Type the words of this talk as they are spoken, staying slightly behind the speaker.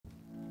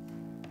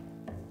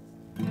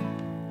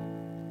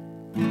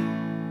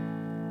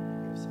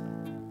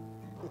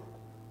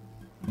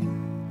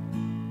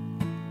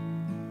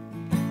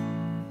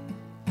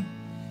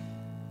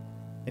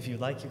If you'd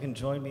like, you can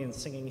join me in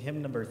singing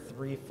hymn number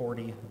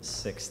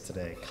 346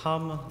 today.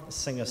 Come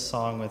sing a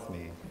song with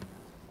me.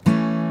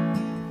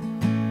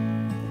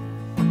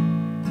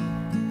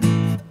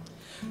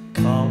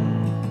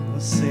 Come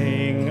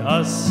sing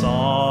a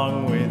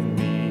song with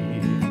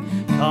me.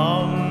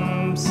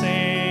 Come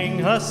sing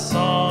a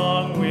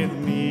song with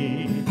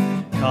me.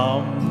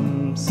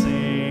 Come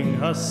sing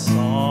a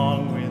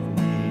song with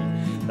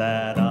me,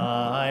 that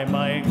I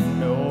might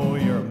know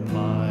your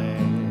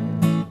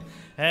mind.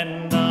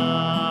 And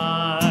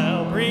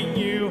I'll bring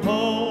you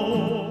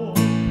hope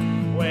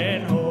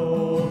when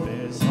hope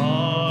is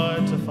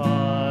hard to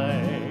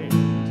find.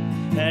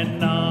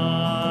 And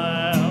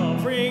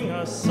I'll bring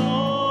a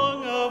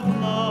song of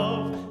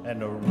love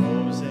and a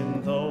rose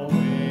in the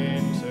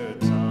winter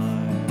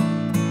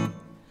time.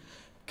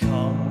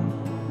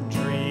 Come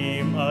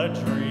dream a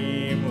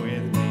dream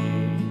with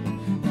me.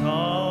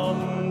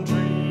 Come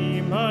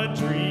dream a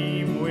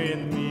dream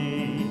with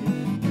me.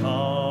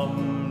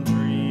 Come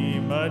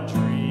dream a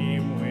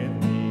dream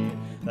with me,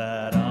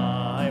 that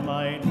I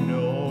might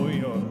know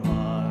your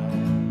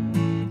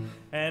mind.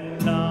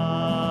 And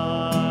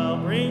I'll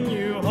bring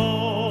you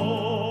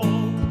hope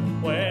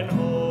when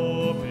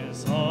hope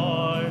is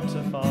hard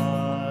to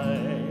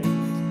find.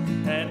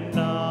 And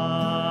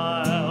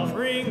I'll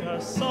bring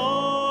a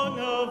song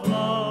of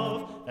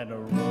love and a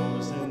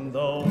rose in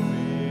the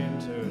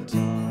winter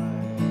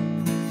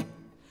time.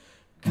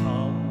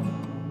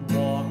 Come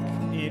walk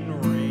in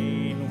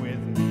rain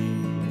with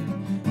me.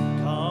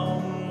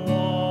 Come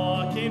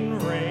walk in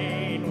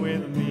rain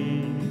with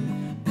me.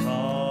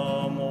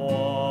 Come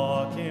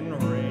walk in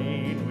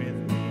rain with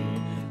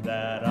me,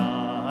 that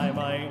I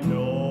might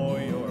know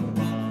your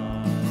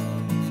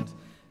mind.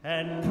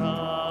 And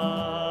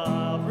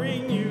I'll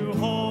bring you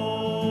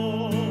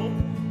hope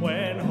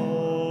when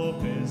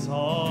hope is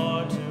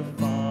hard to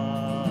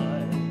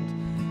find.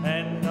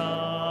 And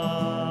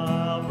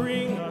I'll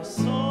bring a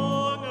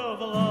song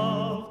of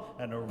love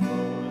and a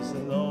rose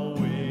in the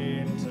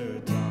winter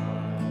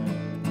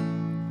time.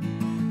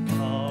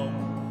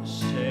 Come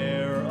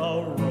share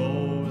a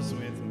rose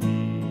with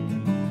me.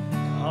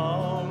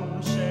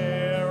 Come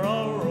share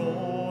a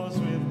rose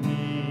with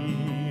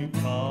me.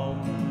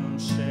 Come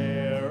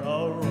share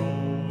a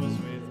rose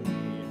with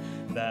me,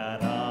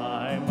 that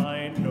I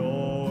might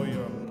know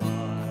your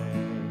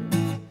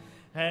mind.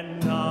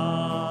 And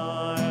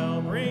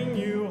I'll bring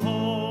you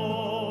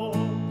hope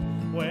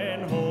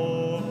when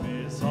hope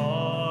is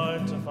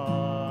hard to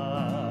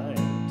find.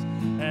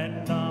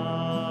 And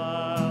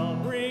I'll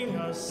bring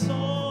a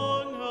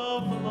song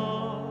of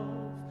love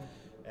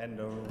and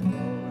a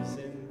rose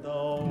in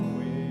the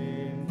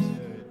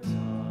winter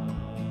time.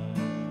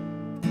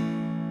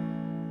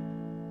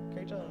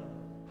 Great job.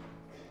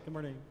 Good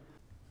morning.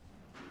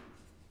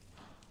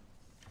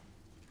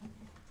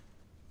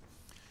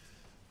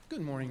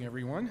 Good morning,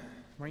 everyone.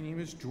 My name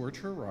is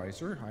George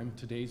Hariser. I'm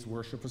today's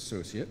worship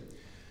associate.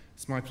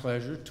 It's my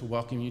pleasure to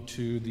welcome you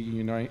to the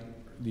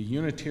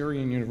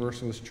Unitarian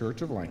Universalist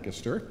Church of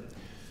Lancaster.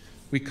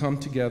 We come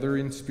together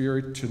in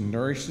spirit to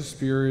nourish the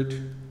spirit,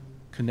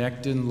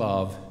 connect in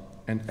love,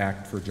 and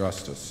act for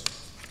justice.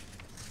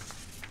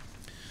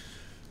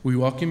 We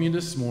welcome you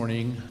this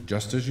morning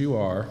just as you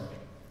are,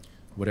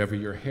 whatever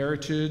your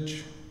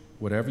heritage,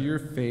 whatever your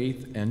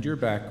faith and your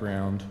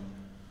background,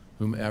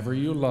 whomever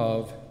you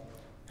love,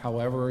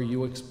 however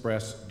you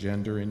express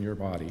gender in your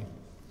body.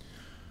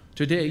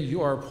 Today, you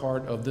are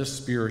part of this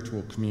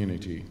spiritual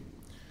community.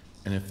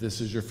 And if this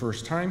is your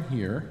first time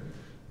here,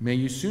 may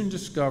you soon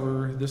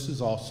discover this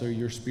is also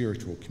your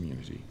spiritual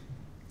community.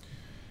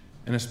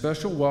 And a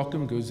special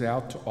welcome goes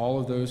out to all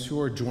of those who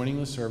are joining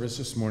the service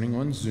this morning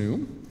on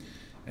Zoom.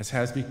 As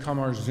has become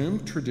our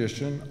Zoom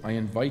tradition, I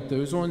invite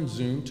those on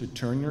Zoom to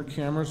turn your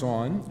cameras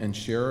on and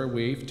share a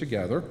wave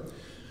together.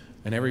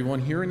 And everyone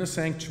here in the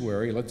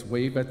sanctuary, let's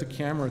wave at the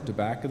camera at the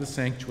back of the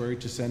sanctuary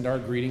to send our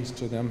greetings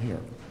to them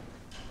here.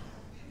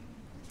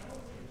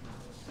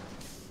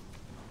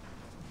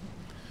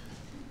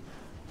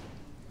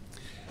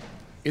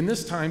 In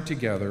this time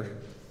together,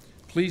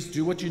 please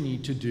do what you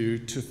need to do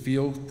to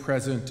feel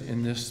present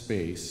in this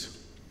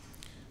space.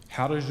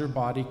 How does your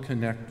body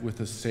connect with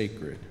the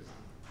sacred?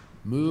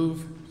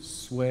 Move,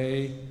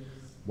 sway,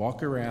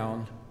 walk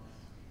around.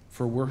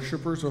 For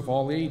worshipers of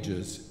all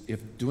ages,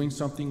 if doing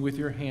something with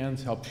your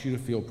hands helps you to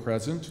feel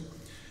present,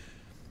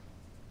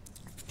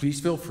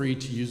 please feel free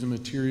to use the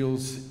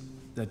materials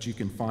that you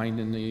can find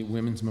in the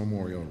Women's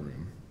Memorial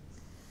Room.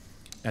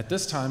 At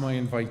this time, I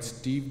invite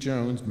Steve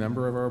Jones,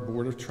 member of our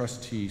Board of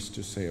Trustees,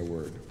 to say a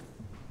word.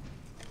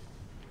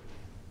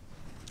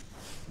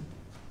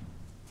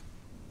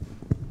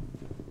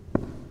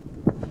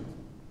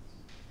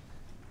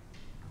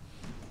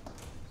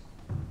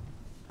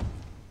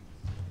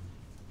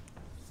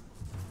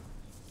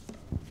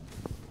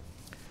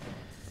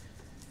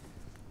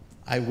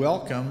 I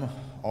welcome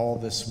all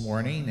this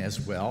morning as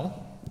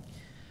well,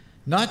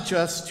 not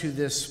just to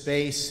this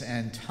space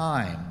and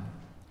time,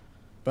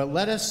 but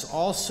let us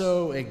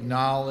also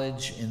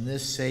acknowledge in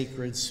this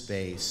sacred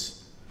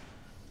space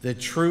the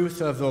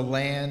truth of the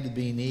land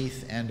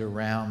beneath and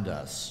around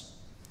us,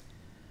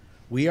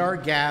 We are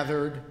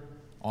gathered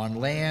on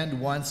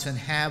land once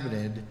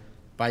inhabited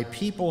by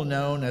people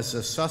known as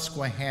the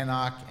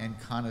Susquehannock and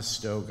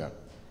Conestoga.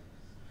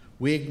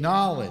 We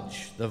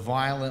acknowledge the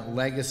violent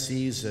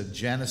legacies of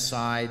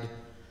genocide,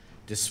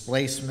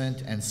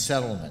 displacement, and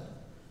settlement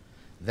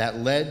that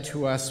led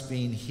to us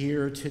being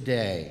here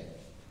today,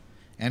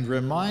 and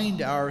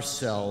remind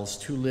ourselves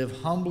to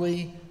live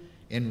humbly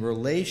in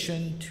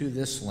relation to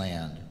this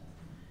land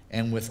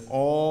and with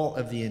all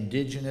of the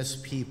indigenous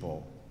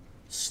people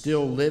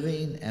still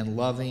living and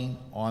loving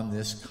on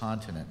this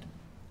continent.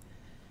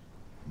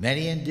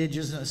 Many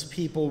indigenous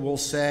people will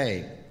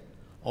say,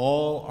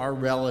 all our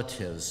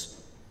relatives,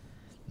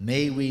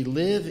 may we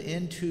live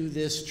into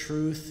this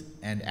truth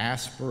and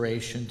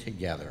aspiration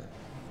together.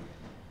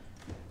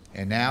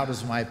 And now it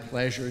is my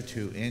pleasure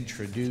to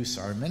introduce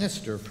our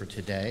minister for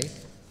today,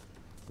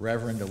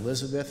 Reverend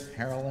Elizabeth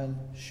Haralam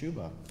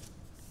Shuba.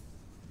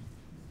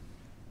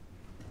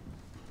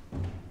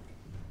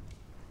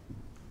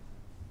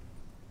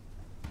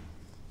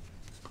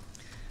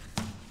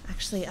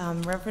 Actually,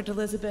 Reverend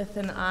Elizabeth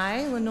and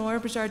I, Lenore,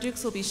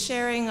 Bajare will be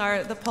sharing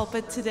the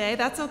pulpit today.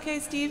 That's okay,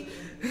 Steve?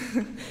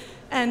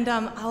 And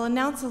I'll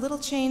announce a little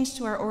change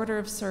to our order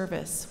of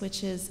service,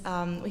 which is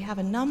we have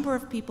a number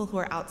of people who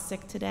are out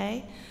sick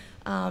today,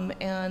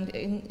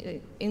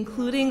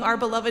 including our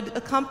beloved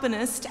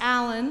accompanist,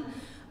 Alan.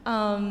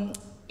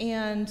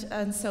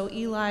 And so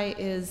Eli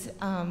is,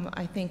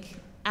 I think,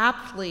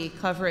 aptly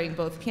covering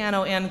both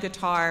piano and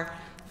guitar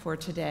for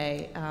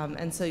today,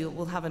 and so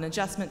we'll have an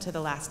adjustment to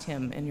the last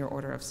hymn in your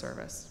order of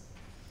service.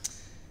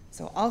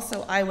 So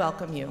also, I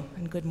welcome you,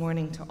 and good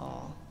morning to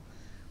all.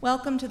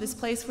 Welcome to this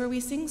place where we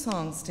sing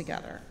songs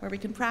together, where we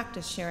can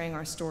practice sharing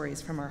our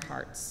stories from our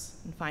hearts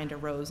and find a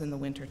rose in the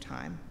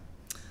wintertime.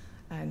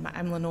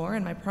 I'm Lenore,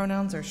 and my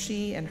pronouns are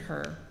she and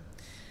her.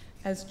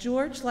 As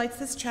George lights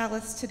this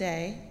chalice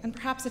today, and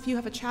perhaps if you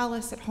have a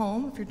chalice at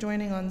home, if you're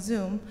joining on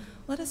Zoom,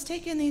 let us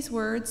take in these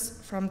words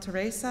from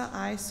Teresa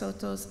I.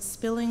 Soto's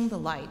Spilling the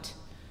Light,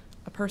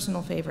 a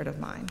personal favorite of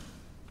mine.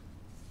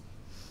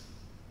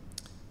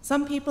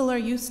 Some people are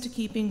used to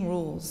keeping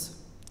rules.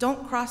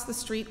 Don't cross the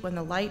street when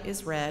the light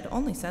is red,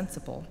 only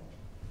sensible.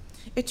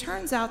 It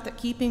turns out that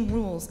keeping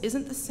rules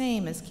isn't the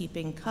same as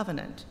keeping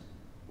covenant,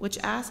 which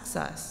asks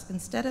us,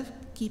 instead of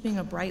keeping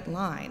a bright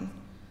line,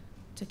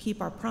 to keep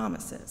our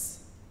promises.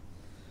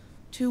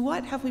 To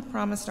what have we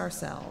promised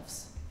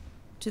ourselves?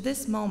 To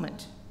this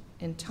moment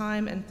in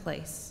time and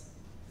place,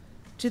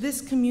 to this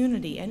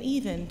community, and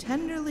even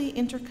tenderly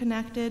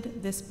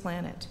interconnected this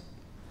planet.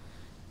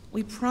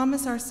 We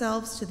promise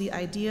ourselves to the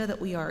idea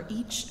that we are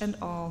each and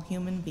all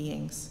human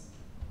beings.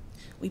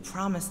 We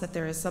promise that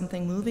there is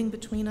something moving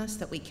between us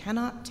that we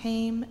cannot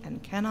tame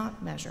and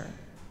cannot measure.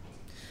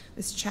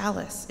 This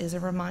chalice is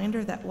a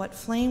reminder that what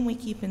flame we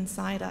keep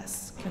inside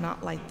us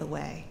cannot light the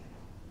way.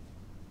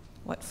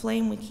 What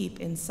flame we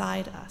keep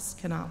inside us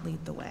cannot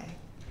lead the way.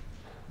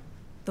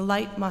 The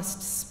light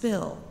must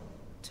spill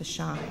to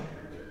shine.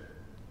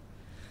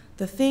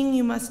 The thing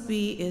you must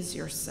be is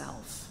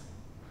yourself.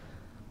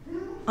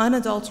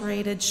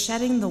 Unadulterated,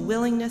 shedding the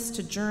willingness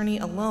to journey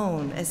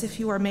alone as if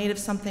you are made of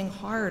something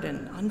hard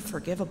and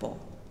unforgivable.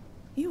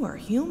 You are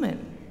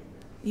human.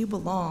 You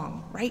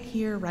belong right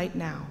here, right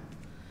now.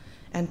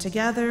 And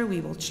together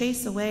we will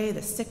chase away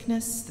the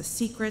sickness, the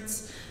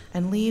secrets,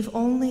 and leave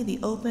only the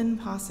open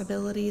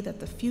possibility that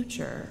the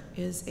future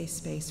is a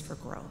space for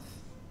growth.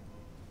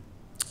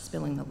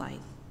 Spilling the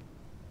light.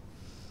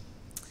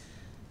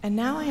 And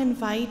now I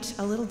invite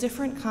a little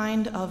different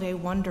kind of a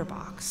wonder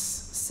box.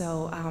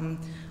 So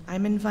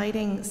I'm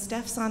inviting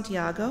Steph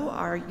Santiago,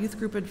 our youth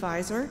group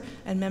advisor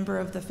and member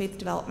of the Faith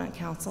Development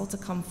Council, to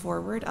come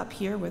forward up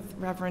here with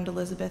Reverend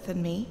Elizabeth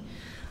and me.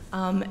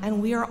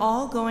 And we are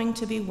all going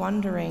to be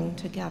wondering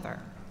together.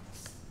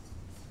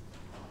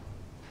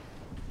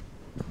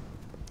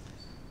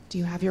 Do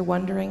you have your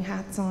wondering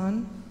hats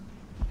on?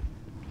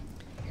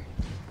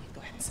 Go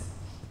ahead and sit.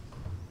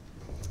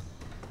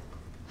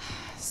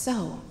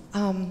 So,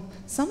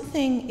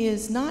 something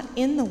is not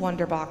in the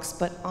wonder box,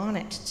 but on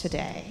it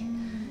today.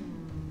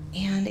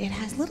 And it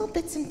has little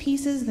bits and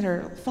pieces that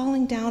are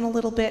falling down a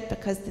little bit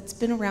because it's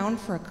been around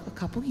for a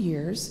couple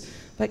years.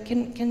 But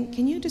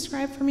can you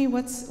describe for me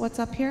what's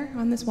up here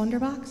on this wonder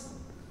box?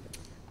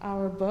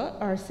 Our book,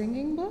 our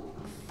singing book.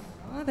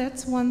 Oh,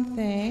 that's one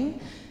thing.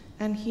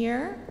 And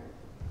here,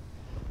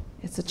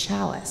 it's a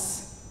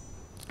chalice,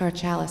 or a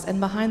chalice. And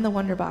behind the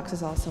wonder box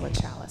is also a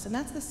chalice. And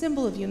that's the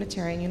symbol of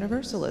Unitarian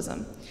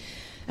Universalism.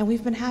 And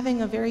we've been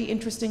having a very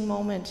interesting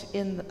moment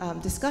in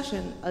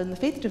discussion in the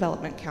Faith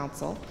Development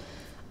Council.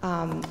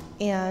 One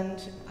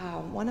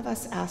of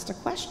us asked a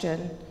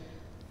question,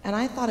 and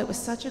I thought it was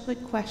such a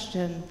good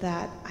question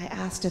that I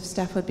asked if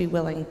Steph would be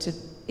willing to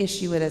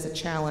issue it as a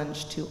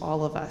challenge to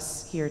all of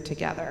us here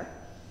together.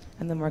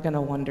 And then we're going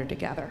to wonder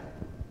together.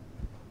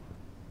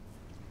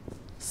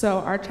 So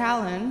our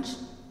challenge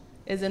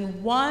is,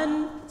 in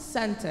one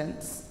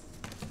sentence,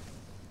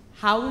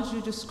 how would you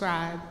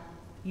describe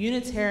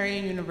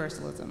Unitarian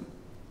Universalism?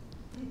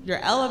 Your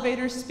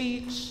elevator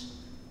speech,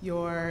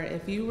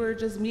 if you were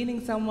just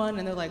meeting someone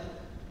and they're like,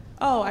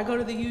 oh, I go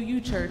to the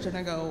UU church, and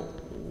I go,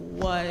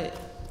 what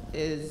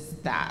is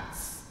that?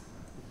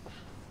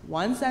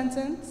 One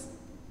sentence.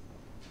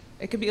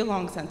 It could be a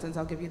long sentence,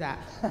 I'll give you that.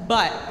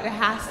 But it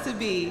has to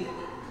be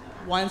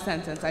one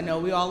sentence. I know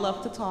we all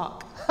love to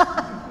talk,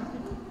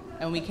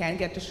 and we can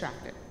get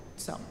distracted,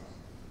 so.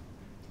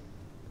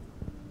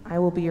 I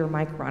will be your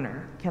mic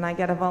runner. Can I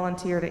get a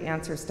volunteer to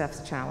answer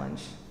Steph's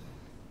challenge?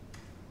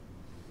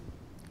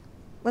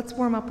 Let's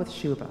warm up with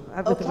Shuba,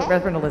 with Okay.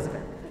 Reverend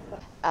Elizabeth.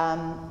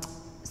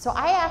 So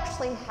I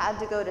actually had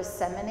to go to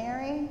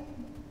seminary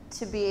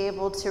to be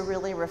able to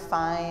really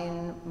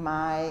refine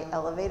my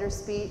elevator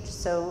speech.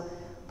 So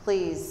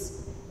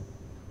please,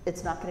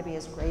 it's not going to be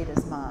as great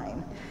as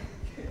mine.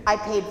 I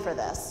paid for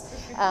this.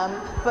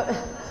 But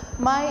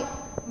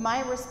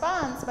my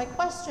response, my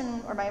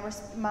question, or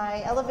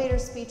my elevator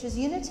speech is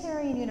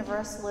Unitarian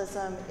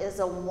Universalism is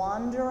a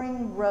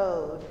wandering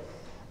road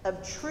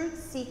of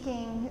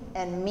truth-seeking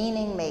and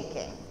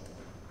meaning-making.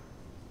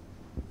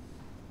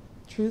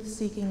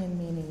 Truth-seeking and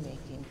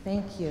meaning-making.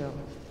 Thank you.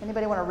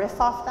 Anybody want to riff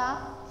off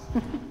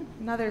that?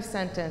 Another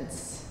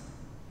sentence.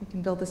 We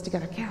can build this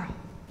together. Carol.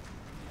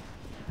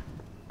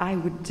 I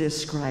would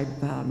describe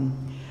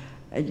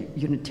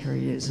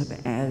Unitarianism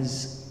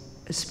as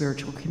a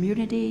spiritual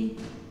community,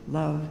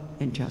 love,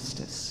 and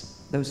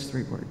justice. Those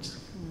three words.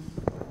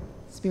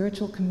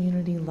 Spiritual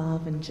community,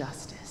 love, and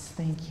justice.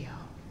 Thank you.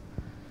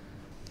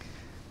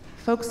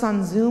 Folks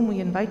on Zoom, we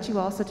invite you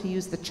also to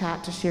use the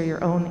chat to share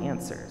your own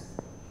answers.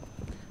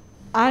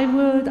 I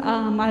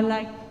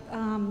like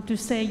to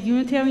say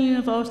Unitarian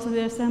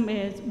Universalism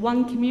is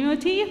one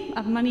community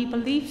of many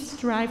beliefs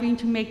striving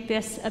to make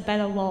this a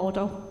better world.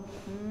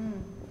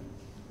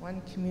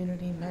 One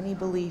community, many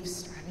beliefs,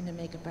 striving to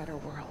make a better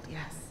world,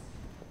 yes.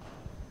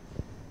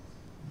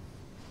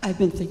 I've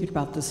been thinking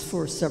about this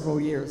for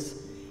several years,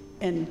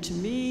 and to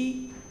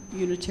me,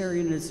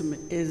 Unitarianism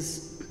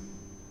is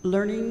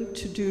learning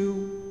to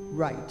do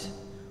right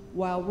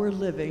while we're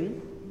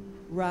living,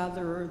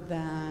 rather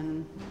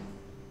than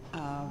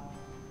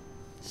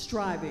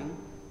striving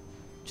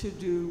to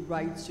do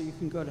right so you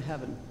can go to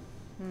heaven.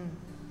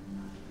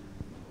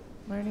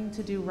 Learning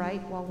to do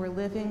right while we're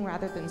living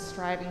rather than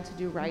striving to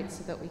do right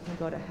so that we can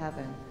go to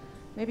heaven.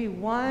 Maybe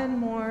one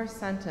more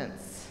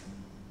sentence.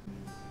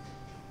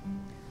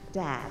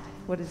 Dad,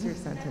 what is your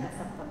sentence?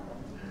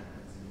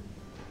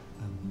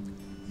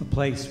 A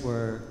place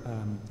where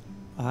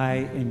I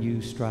and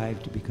you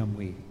strive to become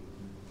we.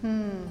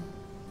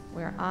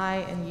 Where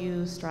I and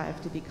you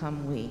strive to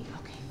become we.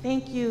 Okay,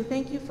 thank you.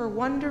 Thank you for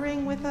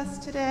wondering with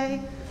us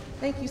today.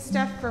 Thank you,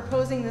 Steph, for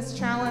posing this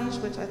challenge,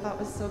 which I thought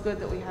was so good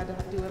that we had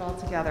to do it all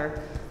together,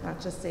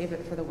 not just save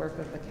it for the work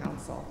of the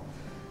council.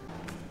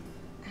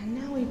 And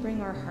now we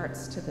bring our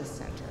hearts to the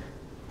center.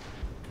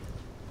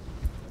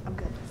 I'm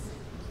good.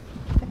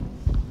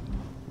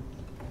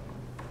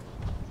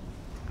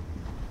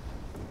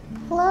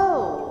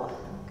 Hello,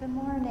 good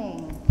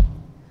morning.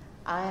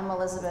 I am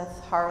Elizabeth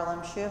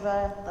Haralam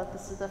Shuba.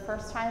 This is the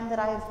first time that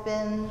I've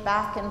been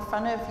back in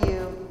front of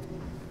you.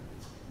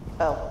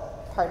 Oh,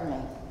 pardon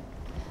me.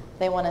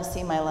 They want to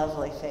see my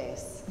lovely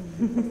face.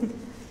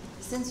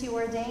 Since you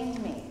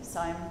ordained me, so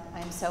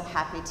I'm so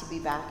happy to be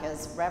back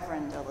as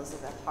Reverend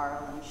Elizabeth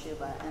Haralam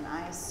Shuba, and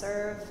I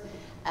serve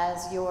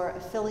as your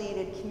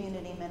affiliated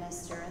community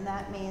minister, and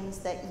that means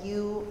that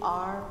you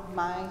are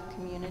my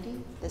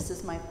community. This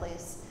is my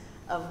place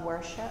of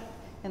worship,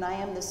 and I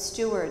am the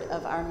steward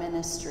of our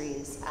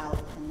ministries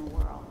out in the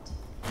world.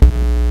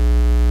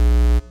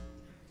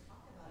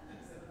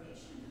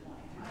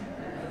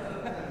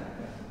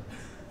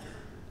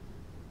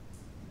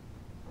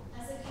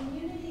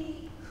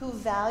 Who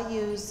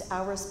values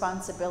our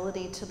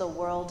responsibility to the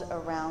world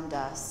around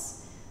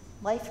us,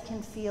 life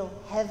can feel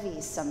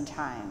heavy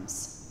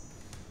sometimes.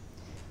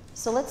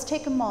 So let's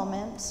take a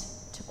moment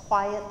to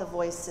quiet the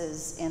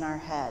voices in our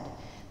head.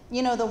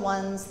 You know, the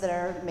ones that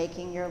are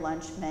making your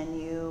lunch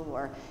menu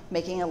or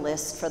making a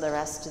list for the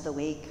rest of the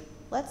week.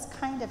 Let's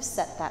kind of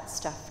set that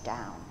stuff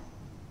down.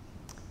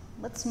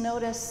 Let's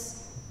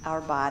notice our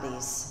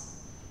bodies.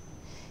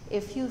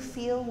 If you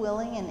feel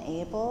willing and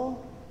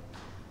able,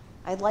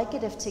 I'd like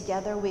it if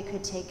together we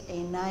could take a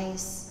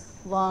nice,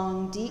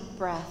 long, deep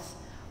breath,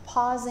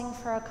 pausing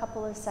for a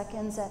couple of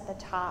seconds at the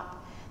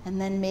top,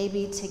 and then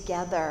maybe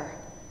together,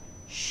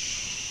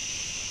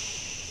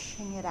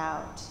 shhhing it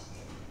out.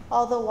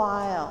 All the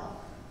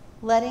while,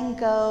 letting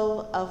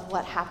go of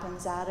what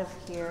happens out of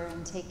here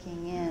and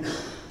taking in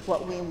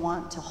what we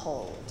want to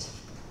hold.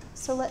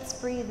 So let's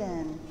breathe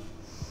in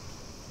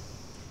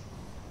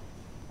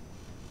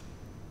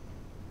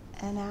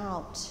and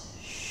out.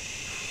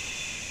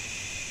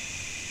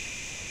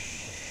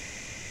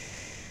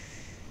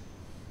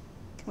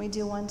 Can we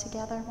do one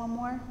together? One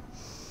more?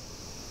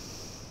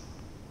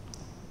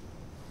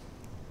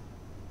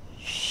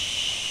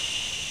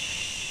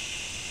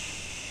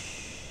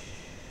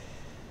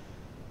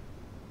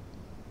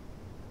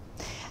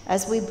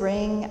 As we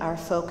bring our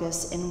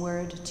focus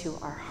inward to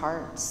our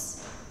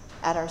hearts,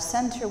 at our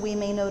center we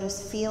may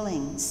notice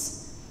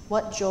feelings,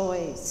 what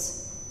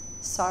joys,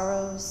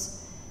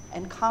 sorrows,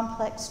 and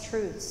complex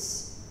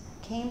truths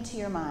came to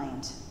your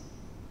mind.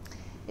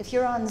 If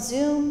you're on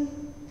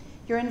Zoom,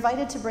 you're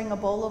invited to bring a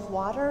bowl of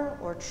water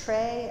or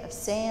tray of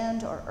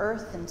sand or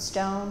earth and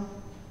stone.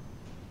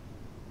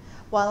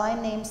 While I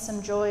name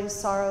some joys,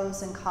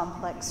 sorrows, and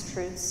complex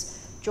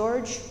truths,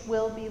 George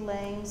will be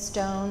laying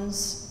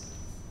stones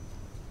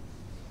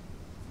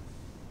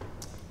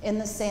in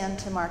the sand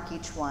to mark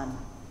each one.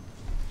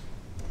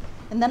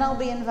 And then I'll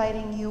be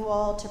inviting you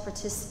all to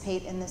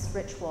participate in this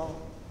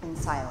ritual in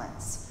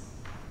silence.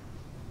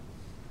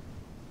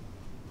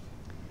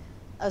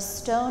 A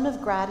stone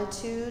of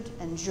gratitude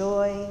and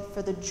joy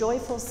for the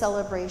joyful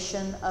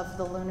celebration of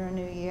the Lunar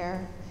New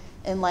Year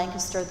in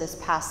Lancaster this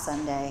past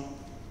Sunday,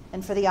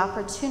 and for the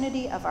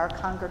opportunity of our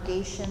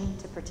congregation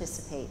to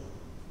participate.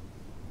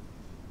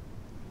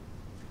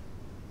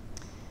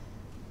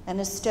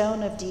 And a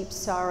stone of deep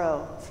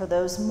sorrow for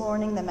those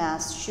mourning the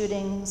mass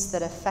shootings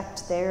that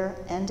affect their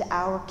and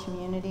our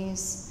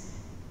communities,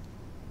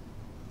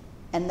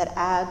 and that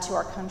add to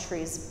our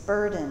country's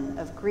burden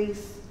of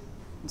grief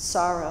and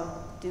sorrow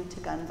due to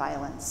gun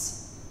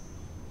violence.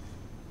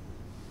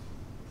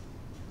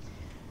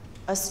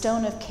 A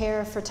stone of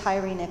care for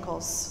Tyree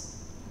Nichols,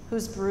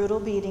 whose brutal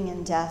beating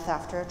and death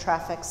after a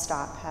traffic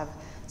stop have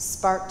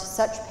sparked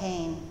such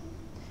pain,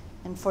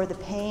 and for the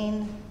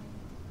pain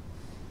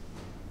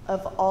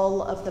of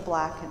all of the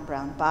Black and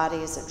brown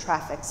bodies at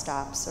traffic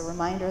stops, a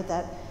reminder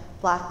that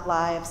Black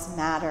lives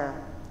matter,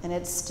 and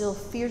it's still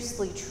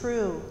fiercely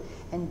true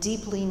and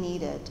deeply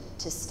needed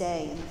to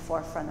stay in the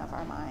forefront of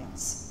our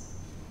minds.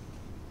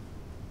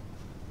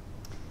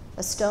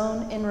 A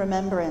stone in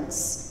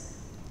remembrance,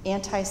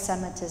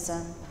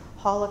 anti-Semitism,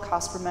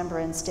 Holocaust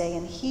Remembrance Day,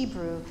 in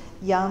Hebrew,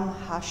 Yom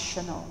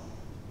HaShoah,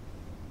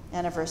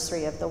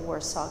 anniversary of the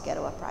Warsaw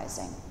Ghetto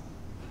Uprising.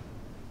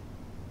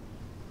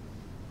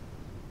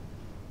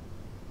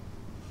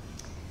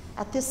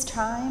 At this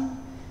time,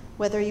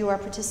 whether you are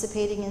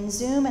participating in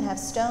Zoom and have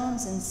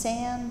stones and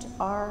sand,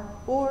 or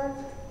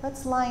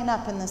let's line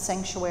up in the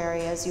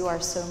sanctuary as you are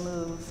so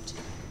moved,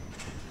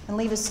 and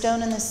leave a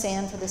stone in the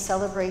sand for the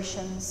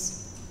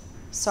celebrations,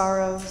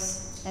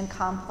 sorrows, and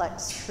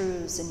complex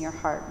truths in your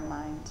heart and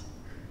mind.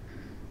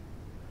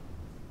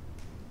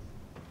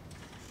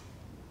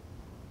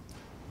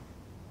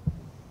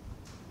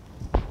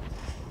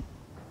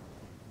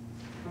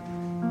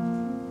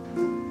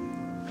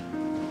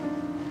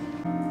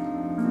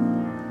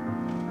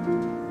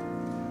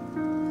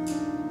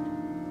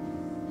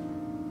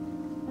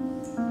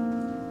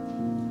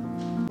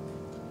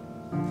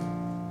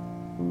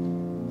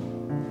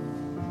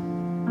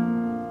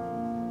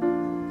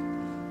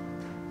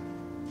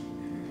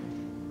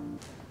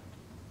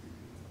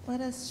 Let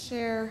us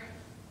share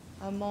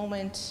a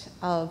moment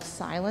of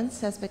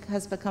silence, as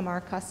has become our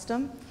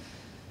custom,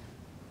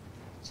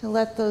 to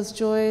let those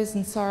joys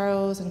and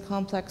sorrows and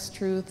complex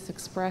truths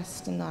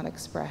expressed and not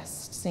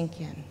expressed sink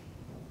in.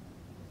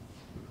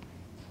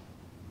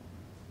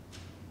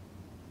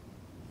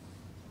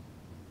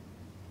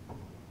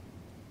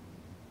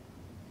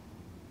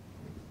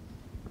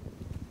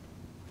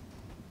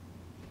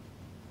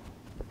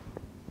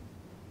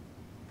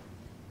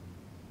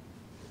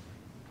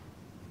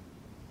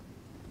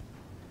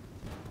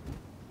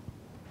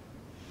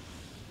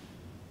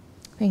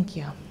 Thank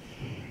you.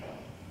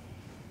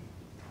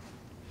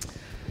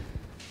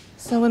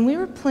 So when we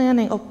were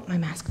planning, oh, my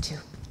mask too.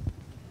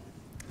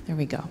 There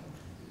we go.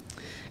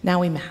 Now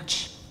we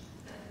match.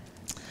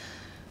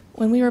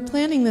 When we were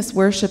planning this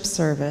worship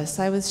service,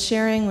 I was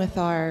sharing with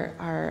our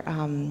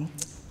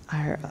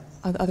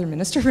other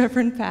minister,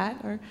 Reverend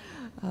Pat,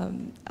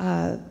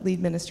 our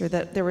lead minister,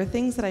 that there were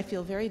things that I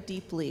feel very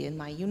deeply in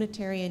my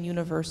Unitarian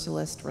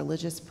Universalist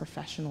religious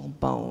professional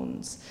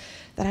bones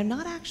that I'm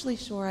not actually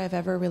sure I've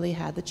ever really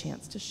had the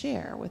chance to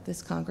share with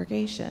this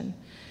congregation.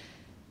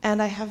 And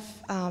I have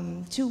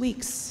 2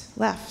 weeks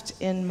left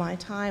in my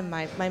time,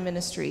 my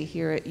ministry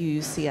here at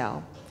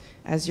UUCL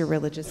as your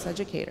religious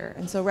educator.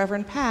 And so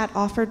Reverend Pat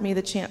offered me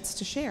the chance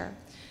to share.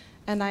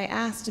 And I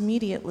asked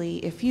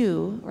immediately if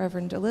you,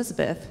 Reverend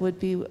Elizabeth, would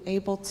be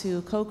able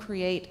to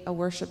co-create a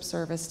worship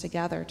service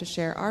together to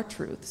share our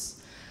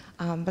truths,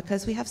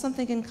 because we have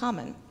something in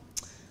common,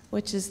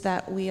 which is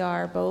that we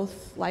are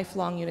both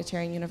lifelong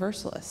Unitarian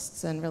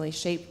Universalists and really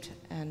shaped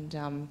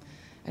and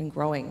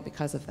growing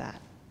because of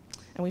that.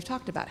 And we've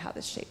talked about how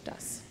this shaped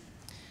us.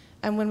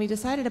 And when we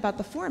decided about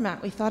the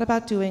format, we thought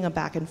about doing a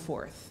back and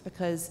forth,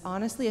 because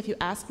honestly, if you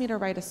ask me to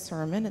write a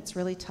sermon, it's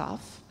really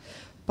tough.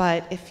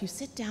 But if you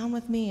sit down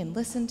with me and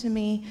listen to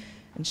me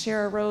and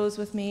share a rose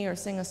with me or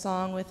sing a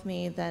song with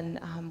me, then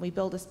we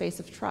build a space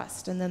of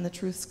trust, and then the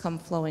truths come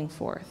flowing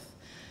forth.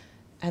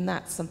 And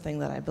that's something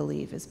that I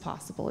believe is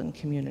possible in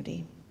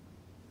community.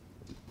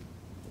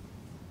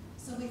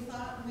 So we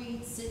thought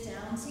we'd sit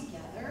down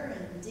together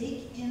and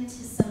dig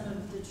into some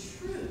of the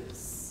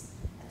truths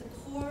at the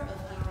core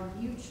of our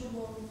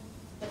mutual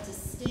but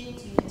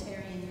distinct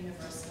Unitarian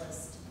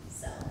Universalist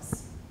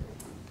selves.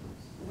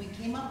 We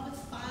came up with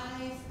 5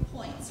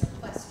 points or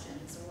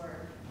questions,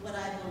 or what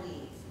I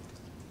believe.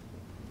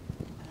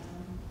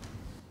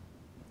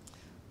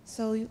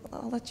 So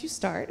I'll let you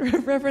start,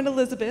 Reverend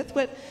Elizabeth.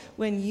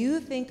 When you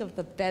think of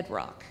the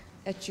bedrock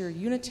at your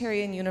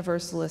Unitarian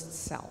Universalist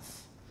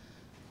self,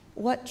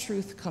 what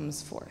truth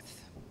comes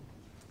forth?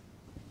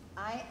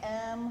 I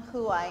am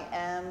who I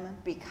am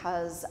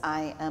because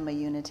I am a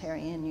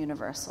Unitarian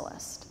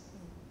Universalist.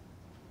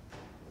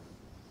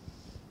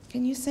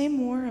 Can you say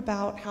more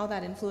about how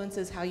that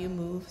influences how you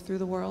move through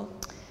the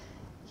world?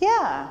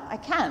 Yeah, I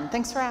can.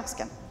 Thanks for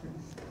asking.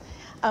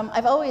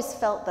 I've always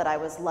felt that I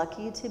was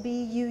lucky to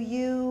be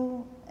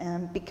UU,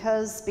 and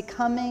because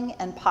becoming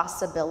and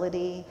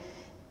possibility,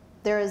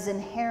 there is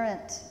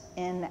inherent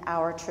in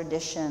our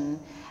tradition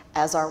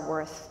as our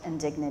worth and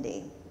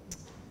dignity.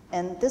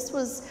 And this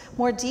was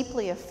more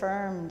deeply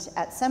affirmed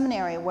at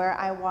seminary, where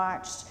I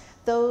watched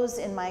those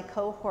in my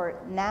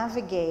cohort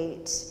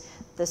navigate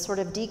the sort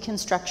of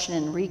deconstruction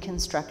and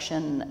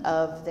reconstruction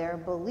of their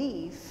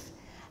belief,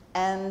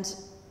 and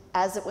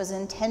as it was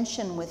in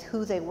tension with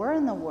who they were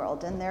in the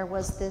world. And there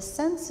was this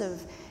sense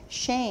of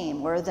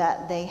shame, or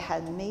that they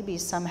had maybe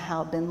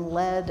somehow been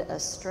led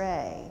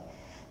astray.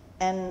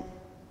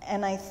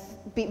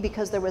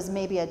 Because there was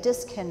maybe a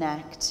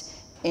disconnect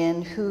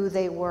in who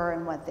they were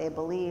and what they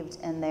believed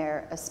in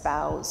their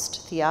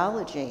espoused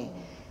theology.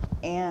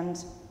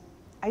 And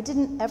I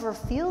didn't ever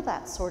feel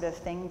that sort of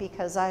thing,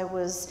 because I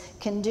was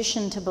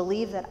conditioned to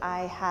believe that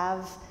I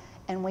have,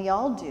 and we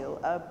all do,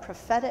 a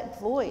prophetic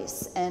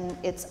voice, and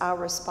it's our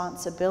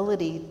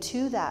responsibility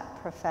to that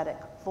prophetic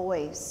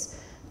voice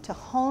to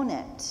hone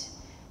it,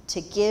 to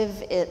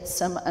give it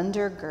some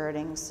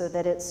undergirding so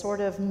that it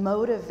sort of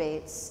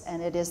motivates,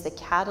 and it is the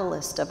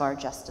catalyst of our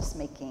justice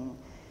making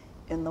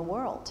in the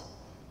world.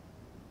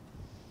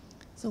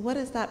 So what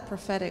is that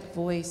prophetic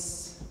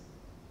voice,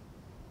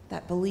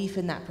 that belief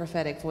in that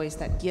prophetic voice,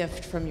 that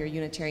gift from your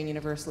Unitarian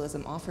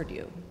Universalism offered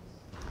you?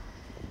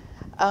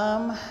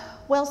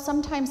 Well,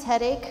 sometimes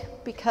headache,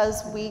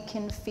 because we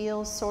can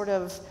feel sort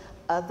of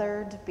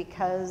othered,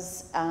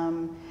 because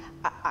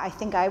I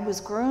think I was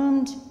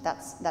groomed, that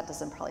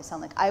doesn't probably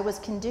sound like, I was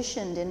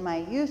conditioned in my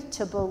youth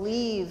to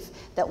believe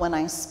that when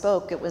I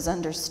spoke, it was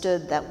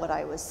understood that what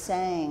I was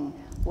saying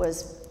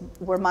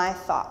were my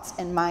thoughts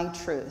and my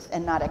truth,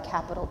 and not a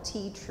capital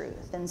T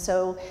truth. And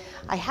so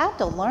I had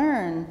to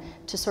learn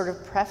to sort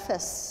of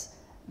preface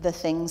the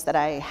things that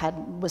I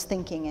was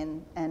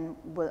thinking and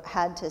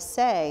had to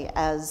say,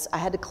 as I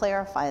had to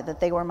clarify that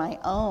they were my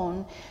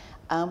own,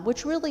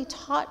 which really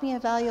taught me a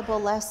valuable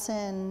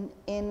lesson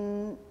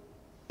in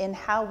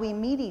how we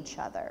meet each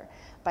other,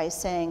 by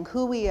saying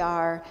who we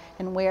are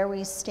and where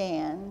we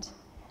stand,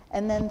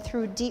 and then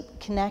through deep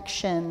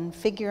connection,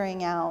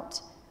 figuring out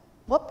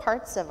what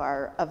parts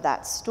of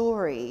that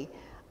story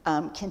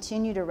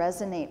continue to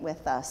resonate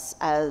with us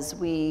as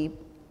we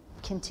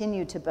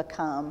continue to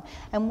become,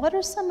 and what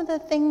are some of the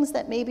things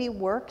that maybe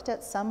worked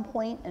at some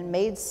point and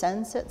made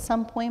sense at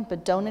some point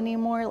but don't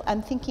anymore.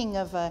 I'm thinking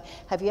of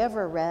have you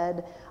ever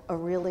read a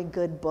really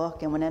good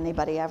book, and when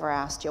anybody ever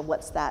asked you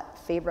what's that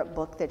favorite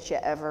book that you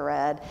ever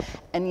read,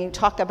 and you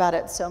talk about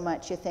it so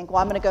much you think, well,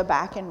 I'm going to go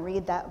back and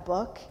read that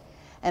book,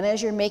 and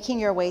as you're making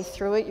your way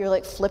through it, you're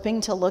like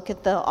flipping to look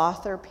at the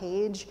author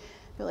page.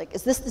 You're like,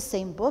 is this the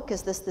same book?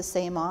 Is this the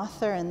same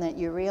author? And that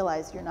you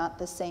realize you're not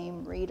the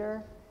same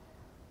reader.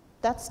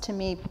 That's to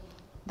me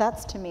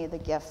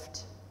the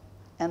gift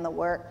and the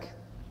work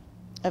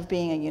of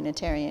being a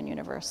Unitarian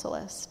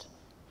Universalist.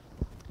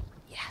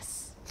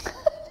 Yes.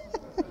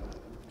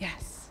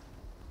 Yes.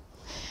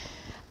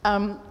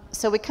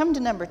 So we come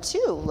to number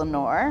 2,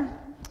 Lenore.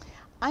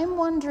 I'm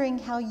wondering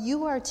how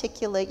you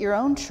articulate your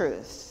own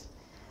truth.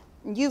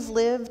 You've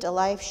lived a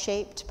life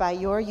shaped by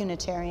your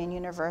Unitarian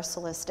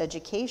Universalist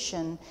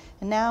education,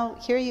 and now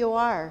here you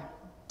are,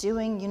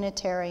 doing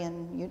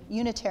Unitarian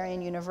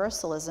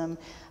Universalism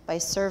by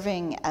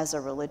serving as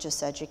a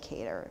religious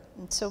educator.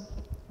 And so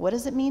what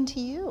does it mean to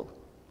you?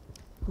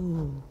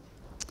 Ooh.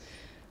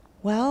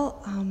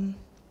 Well,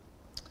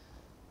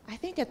 I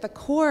think at the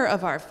core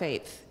of our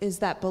faith is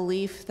that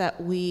belief that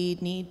we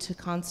need to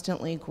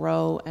constantly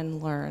grow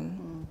and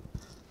learn.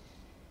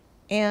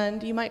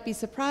 And you might be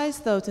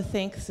surprised, though, to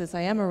think, since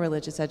I am a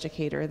religious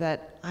educator,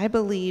 that I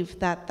believe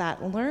that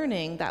that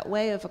learning, that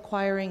way of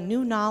acquiring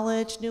new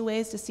knowledge, new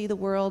ways to see the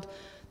world,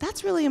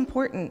 that's really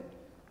important.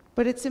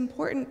 But it's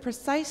important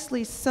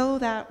precisely so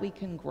that we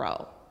can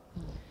grow.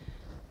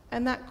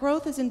 And that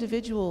growth as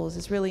individuals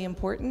is really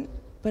important,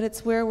 but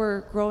it's where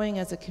we're growing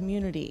as a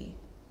community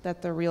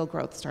that the real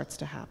growth starts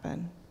to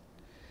happen.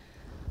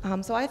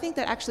 So I think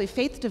that actually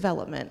faith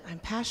development, I'm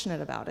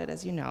passionate about it,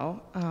 as you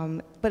know,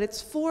 but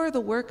it's for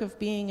the work of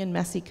being in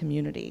messy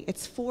community.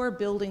 It's for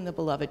building the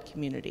beloved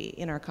community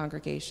in our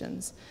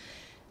congregations.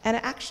 And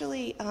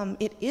actually,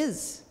 it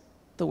is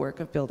the work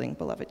of building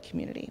beloved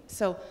community.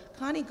 So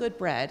Connie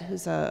Goodbread,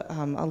 who's a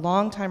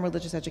longtime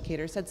religious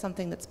educator, said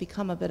something that's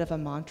become a bit of a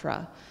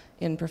mantra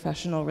in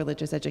professional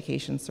religious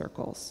education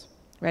circles.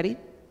 Ready?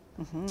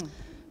 Mm-hmm.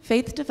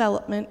 Faith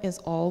development is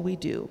all we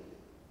do.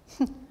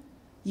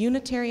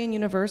 Unitarian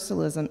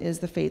Universalism is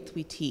the faith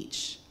we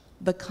teach.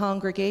 The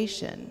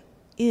congregation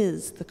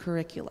is the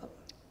curriculum.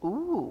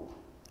 Ooh.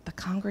 The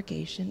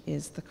congregation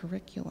is the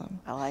curriculum.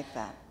 I like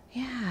that.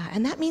 Yeah,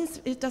 and that means,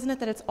 doesn't it,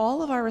 that it's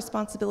all of our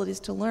responsibilities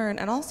to learn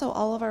and also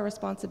all of our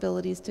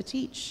responsibilities to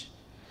teach,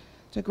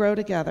 to grow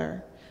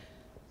together.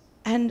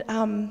 And,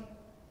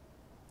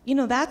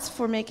 that's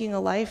for making a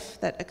life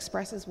that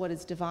expresses what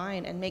is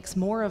divine and makes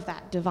more of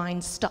that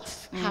divine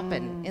stuff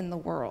happen in the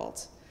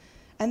world.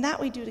 And that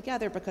we do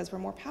together because we're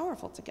more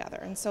powerful together.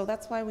 And so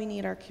that's why we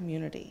need our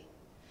community.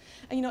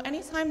 And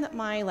anytime that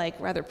my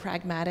rather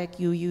pragmatic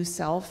UU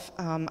self,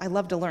 I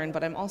love to learn,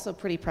 but I'm also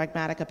pretty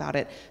pragmatic about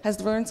it,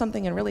 has learned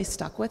something and really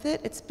stuck with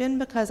it, it's been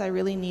because I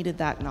really needed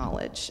that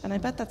knowledge. And I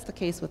bet that's the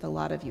case with a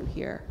lot of you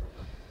here.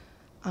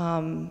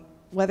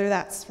 Whether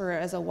that's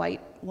as a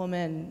white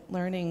woman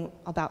learning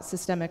about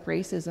systemic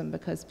racism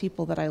because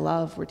people that I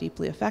love were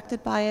deeply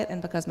affected by it,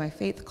 and because my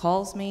faith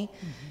calls me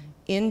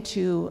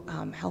into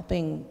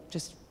helping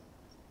just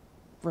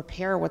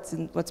repair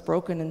what's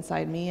broken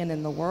inside me and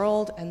in the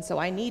world, and so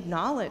I need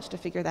knowledge to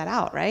figure that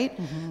out, right?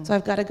 So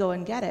I've got to go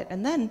and get it,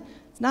 and then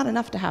it's not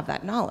enough to have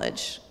that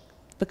knowledge,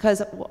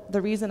 because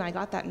the reason I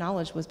got that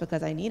knowledge was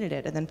because I needed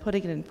it, and then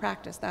putting it in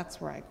practice,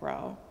 that's where I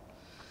grow.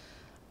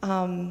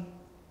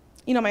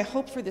 My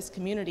hope for this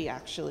community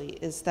actually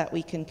is that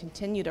we can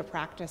continue to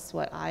practice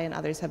what I and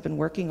others have been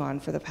working on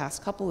for the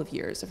past couple of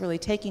years, of really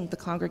taking the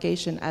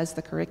congregation as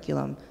the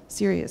curriculum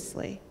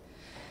seriously,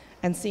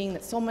 and seeing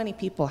that so many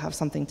people have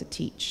something to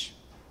teach.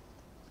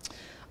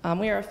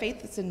 We are a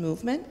faith that's in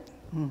movement,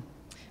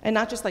 and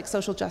not just like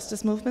social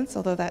justice movements,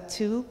 although that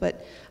too,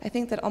 but I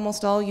think that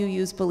almost all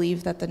UUs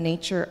believe that the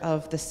nature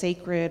of the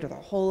sacred or the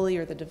holy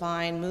or the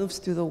divine moves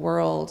through the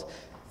world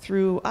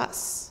through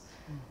us.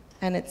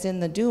 And it's in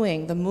the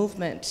doing, the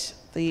movement,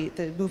 the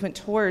movement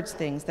towards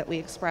things that we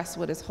express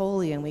what is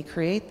holy, and we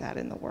create that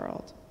in the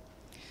world.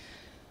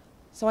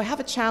 So I have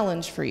a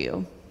challenge for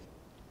you.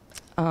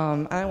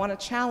 I want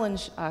to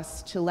challenge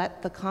us to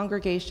let the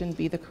congregation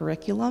be the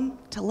curriculum,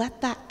 to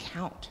let that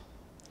count.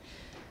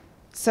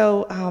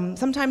 So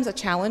sometimes a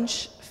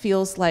challenge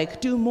feels like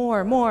do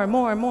more,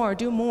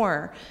 do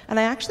more. And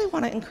I actually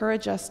want to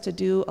encourage us to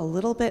do a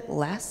little bit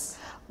less.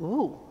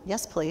 Ooh,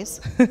 yes,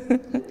 please.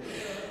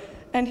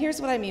 And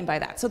here's what I mean by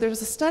that. So there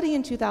was a study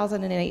in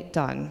 2008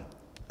 done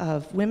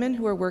of women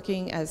who were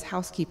working as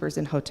housekeepers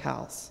in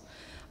hotels.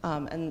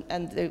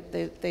 And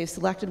they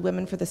selected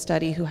women for the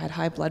study who had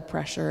high blood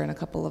pressure and a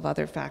couple of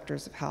other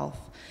factors of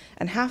health.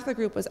 And half the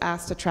group was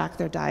asked to track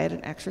their diet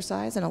and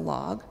exercise in a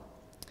log.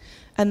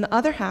 And the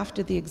other half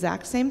did the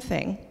exact same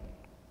thing,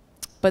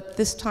 but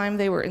this time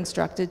they were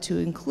instructed to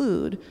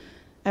include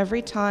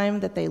every time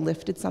that they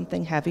lifted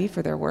something heavy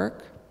for their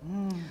work,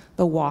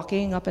 the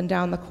walking up and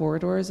down the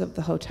corridors of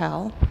the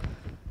hotel.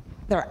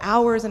 There are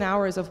hours and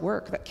hours of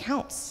work that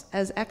counts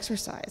as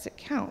exercise. It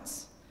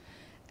counts.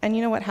 And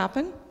you know what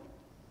happened?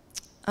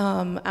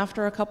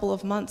 After a couple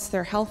of months,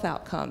 their health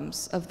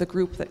outcomes of the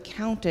group that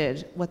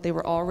counted what they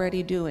were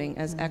already doing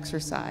as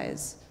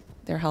exercise,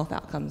 their health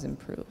outcomes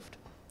improved.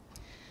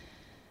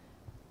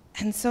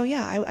 And so,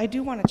 yeah, I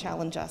do want to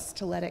challenge us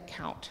to let it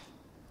count,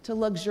 to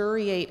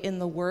luxuriate in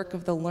the work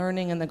of the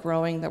learning and the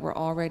growing that we're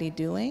already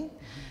doing,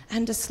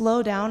 and to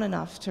slow down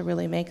enough to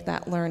really make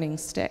that learning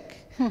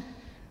stick.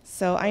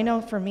 So I know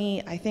for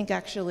me, I think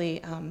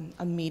actually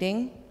a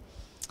meeting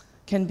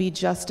can be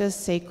just as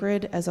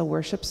sacred as a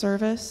worship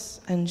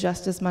service and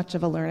just as much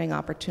of a learning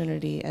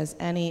opportunity as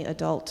any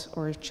adult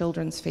or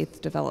children's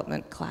faith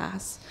development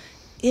class,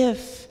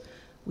 if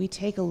we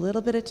take a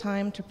little bit of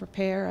time to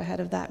prepare ahead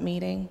of that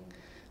meeting,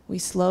 we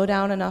slow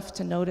down enough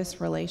to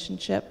notice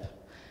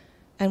relationship,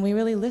 and we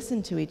really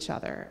listen to each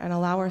other and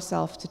allow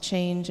ourselves to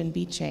change and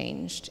be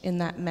changed in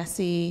that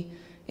messy,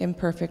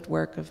 imperfect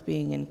work of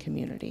being in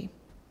community.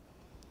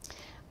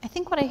 I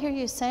think what I hear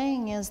you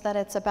saying is that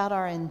it's about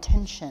our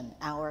intention,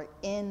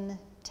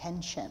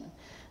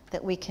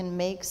 that we can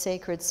make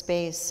sacred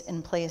space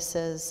in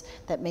places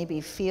that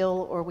maybe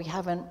feel, or we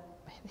haven't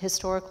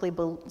historically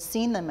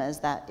seen them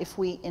as that, if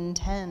we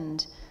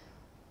intend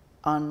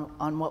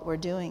on what we're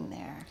doing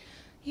there.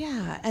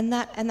 Yeah, and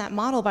that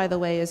model, by the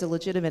way, is a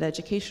legitimate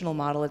educational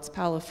model. It's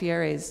Paulo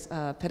Freire's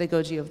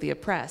pedagogy of the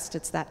oppressed.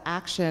 It's that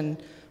action,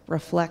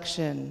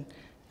 reflection,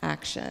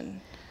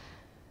 action.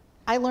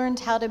 I learned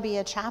how to be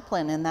a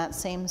chaplain in that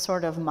same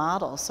sort of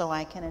model, so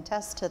I can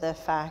attest to the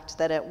fact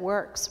that it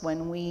works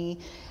when we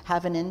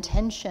have an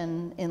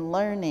intention in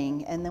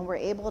learning, and then we're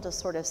able to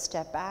sort of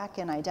step back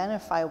and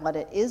identify what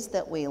it is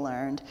that we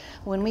learned.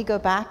 When we go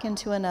back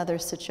into another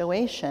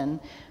situation,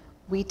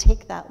 we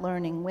take that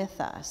learning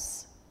with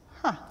us.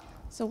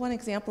 So one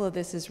example of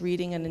this is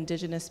reading an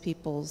indigenous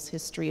people's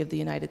history of the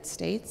United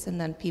States,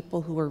 and then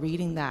people who are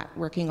reading that,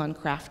 working on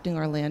crafting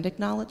our land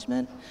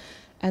acknowledgement,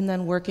 and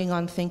then working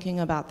on thinking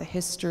about the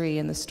history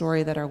and the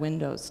story that our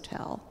windows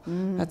tell.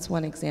 That's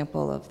one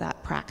example of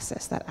that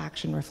praxis, that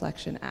action,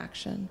 reflection,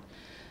 action.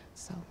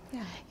 So,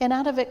 yeah. And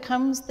out of it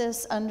comes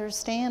this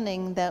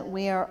understanding that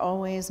we are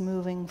always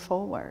moving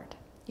forward.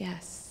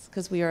 Yes,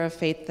 because we are a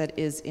faith that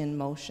is in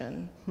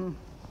motion.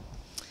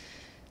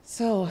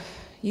 So,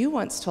 you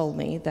once told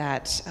me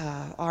that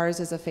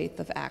ours is a faith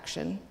of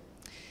action,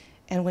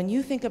 And when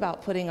you think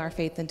about putting our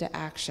faith into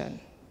action,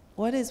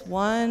 what is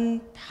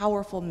one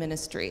powerful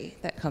ministry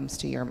that comes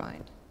to your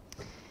mind?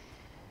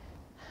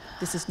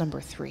 This is number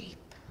 3.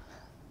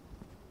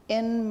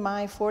 In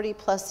my 40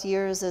 plus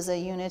years as a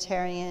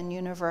Unitarian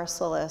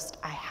Universalist,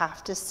 I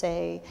have to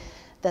say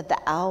that the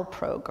OWL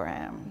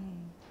program,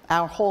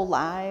 our whole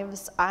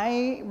lives,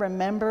 I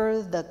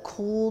remember the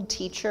cool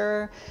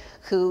teacher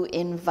who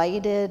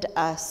invited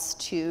us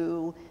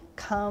to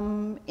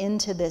come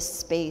into this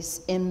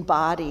space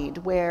embodied,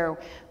 where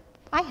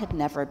I had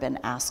never been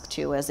asked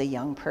to as a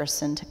young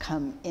person to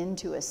come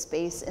into a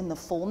space in the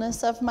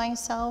fullness of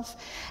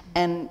myself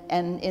and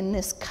in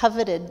this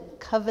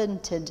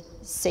coveted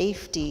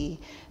safety,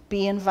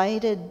 be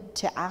invited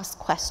to ask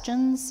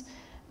questions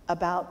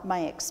about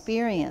my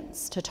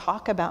experience, to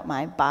talk about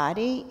my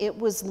body. It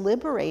was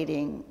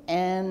liberating,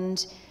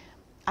 and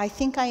I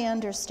think I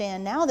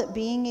understand now that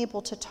being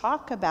able to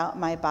talk about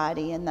my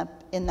body in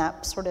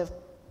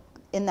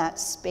that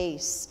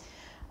space,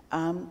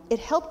 it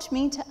helped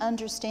me to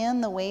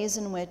understand the ways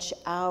in which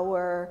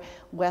our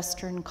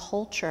Western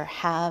culture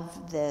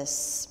have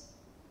this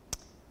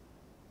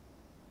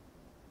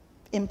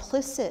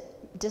implicit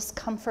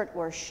discomfort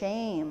or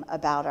shame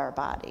about our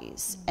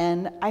bodies.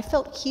 And I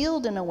felt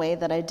healed in a way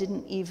that I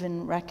didn't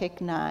even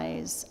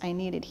recognize I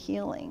needed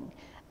healing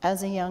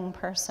as a young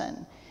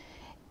person.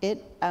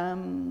 It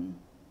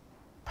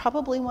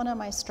probably one of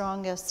my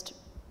strongest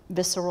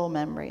visceral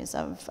memories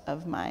of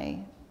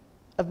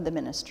the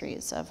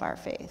ministries of our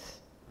faith.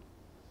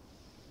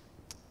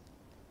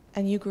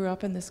 And you grew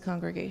up in this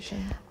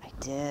congregation? I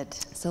did.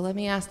 So let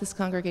me ask this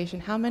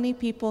congregation, how many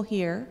people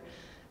here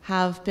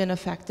have been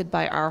affected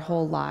by our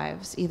whole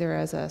lives, either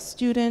as a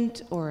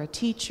student or a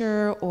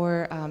teacher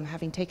or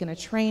having taken a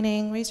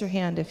training? Raise your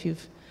hand if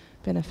you've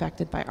been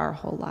affected by our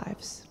whole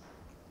lives.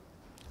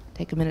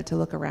 Take a minute to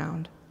look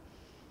around.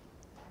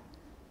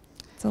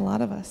 It's a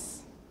lot of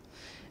us.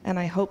 And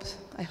I hope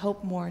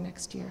more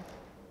next year.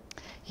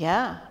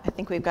 Yeah, I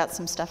think we've got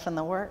some stuff in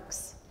the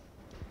works.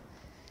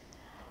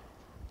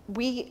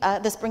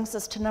 This brings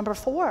us to number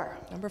 4.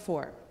 Number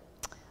 4.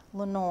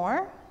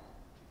 Lenore,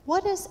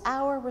 what is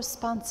our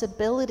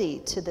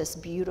responsibility to this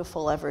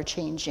beautiful,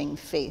 ever-changing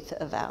faith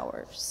of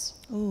ours?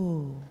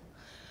 Ooh.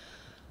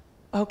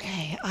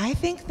 Okay, I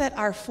think that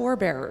our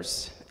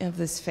forebears of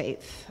this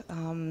faith,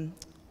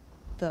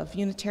 the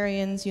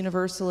Unitarians,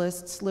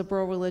 Universalists,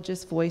 liberal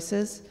religious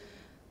voices,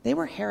 they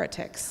were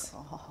heretics.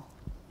 Oh.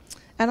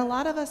 And a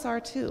lot of us are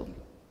too.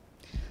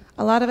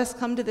 A lot of us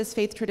come to this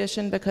faith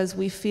tradition because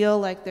we feel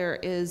like there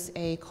is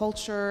a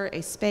culture,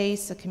 a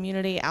space, a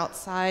community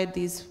outside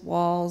these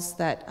walls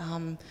that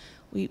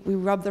we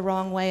rub the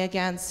wrong way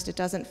against. It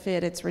doesn't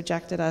fit, it's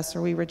rejected us,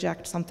 or we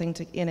reject something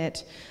in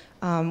it.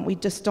 We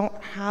just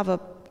don't have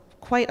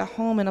quite a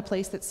home in a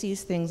place that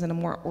sees things in a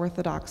more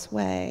orthodox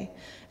way.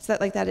 It's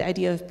that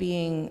idea of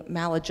being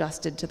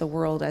maladjusted to the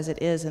world as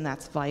it is, and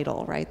that's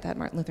vital, right? That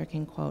Martin Luther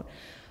King quote.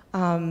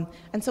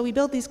 And so we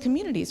build these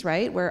communities,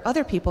 right, where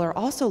other people are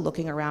also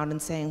looking around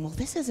and saying, well,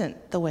 this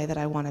isn't the way that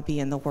I want to be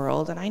in the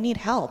world, and I need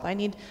help. I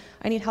need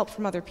help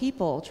from other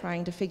people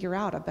trying to figure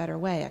out a better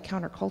way, a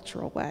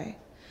countercultural way.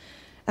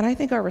 And I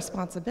think our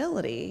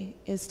responsibility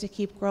is to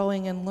keep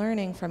growing and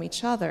learning from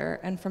each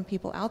other and from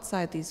people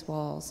outside these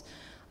walls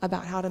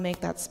about how to make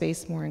that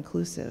space more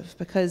inclusive.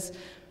 Because,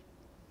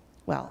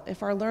 well,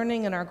 if our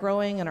learning and our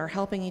growing and our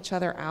helping each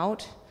other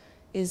out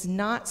is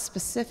not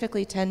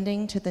specifically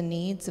tending to the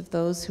needs of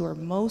those who are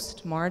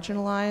most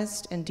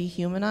marginalized and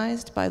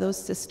dehumanized by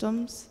those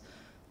systems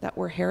that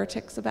we're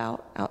heretics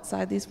about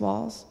outside these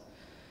walls,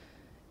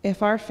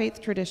 if our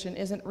faith tradition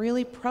isn't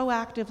really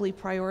proactively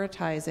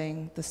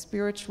prioritizing the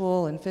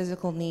spiritual and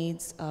physical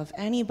needs of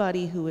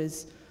anybody who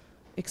is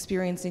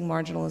experiencing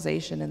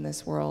marginalization in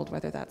this world,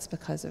 whether that's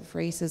because of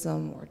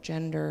racism or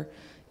gender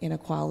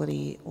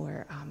inequality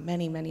or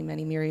many, many,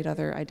 many myriad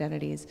other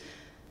identities,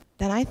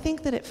 then I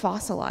think that it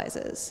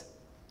fossilizes.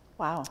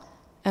 Wow.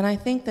 And I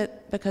think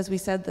that because we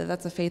said that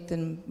that's a faith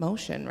in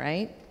motion,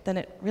 right, then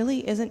it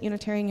really isn't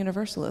Unitarian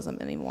Universalism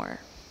anymore.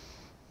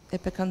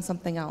 It becomes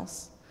something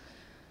else.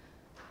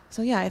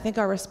 So yeah, I think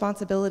our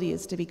responsibility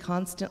is to be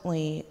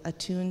constantly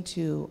attuned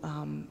to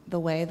the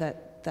way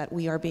that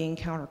we are being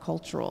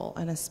countercultural,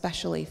 and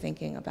especially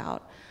thinking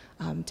about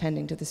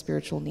tending to the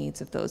spiritual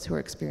needs of those who are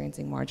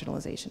experiencing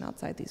marginalization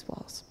outside these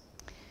walls.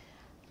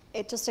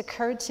 It just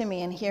occurred to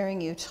me in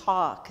hearing you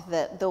talk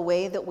that the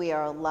way that we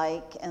are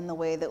alike and the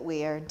way that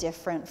we are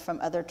different from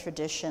other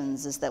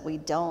traditions is that we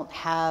don't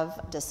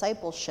have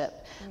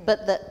discipleship,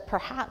 but that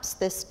perhaps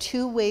this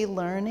two-way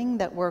learning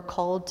that we're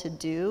called to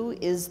do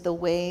is the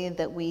way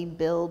that we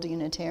build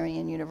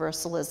Unitarian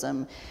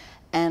Universalism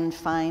and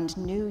find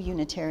new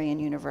Unitarian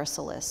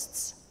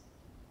Universalists.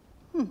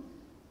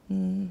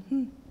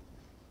 Mm-hmm.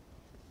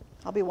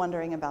 I'll be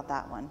wondering about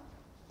that one.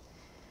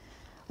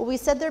 Well, we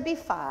said there'd be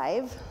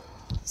 5.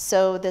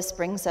 So this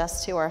brings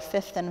us to our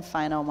 5th and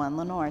final one.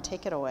 Lenore,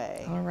 take it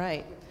away. All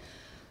right.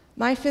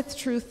 My 5th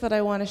truth that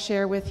I want to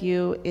share with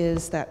you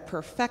is that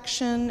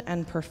perfection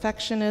and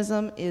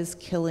perfectionism is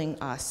killing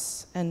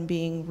us, and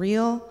being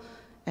real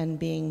And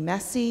being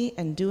messy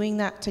and doing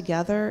that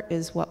together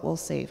is what will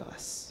save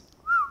us.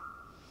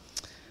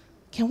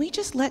 Can we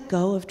just let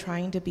go of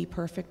trying to be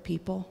perfect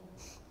people?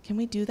 Can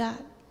we do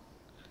that?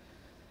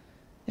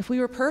 If we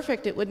were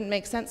perfect, it wouldn't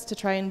make sense to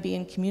try and be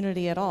in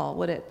community at all,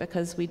 would it?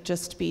 Because we'd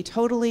just be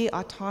totally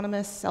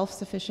autonomous,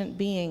 self-sufficient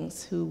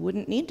beings who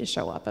wouldn't need to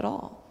show up at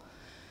all.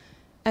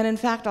 And in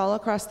fact, all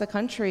across the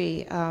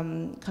country,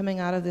 coming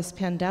out of this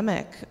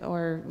pandemic,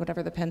 or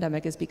whatever the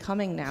pandemic is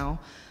becoming now,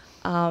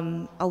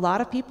 a lot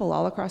of people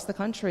all across the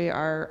country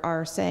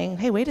are saying,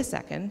 hey, wait a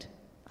second,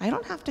 I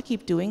don't have to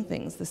keep doing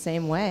things the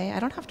same way. I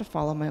don't have to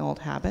follow my old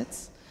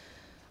habits.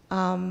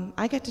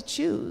 I get to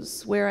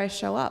choose where I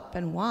show up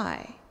and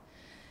why.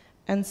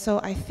 And so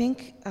I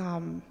think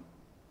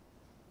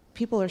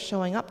people are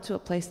showing up to a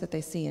place that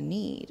they see a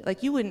need.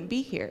 Like, you wouldn't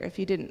be here if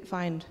you didn't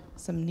find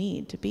some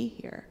need to be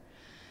here.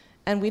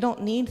 And we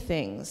don't need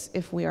things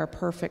if we are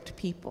perfect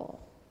people.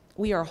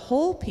 We are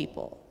whole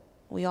people.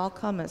 We all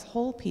come as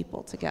whole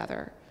people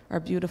together, our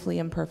beautifully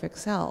imperfect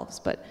selves.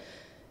 But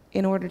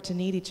in order to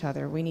need each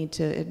other, we need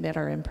to admit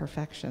our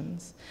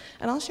imperfections.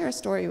 And I'll share a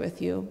story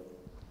with you.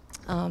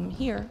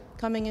 Here,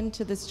 coming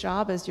into this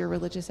job as your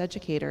religious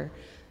educator,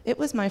 it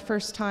was my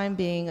first time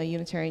being a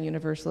Unitarian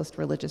Universalist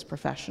religious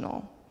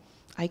professional.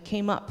 I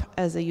came up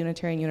as a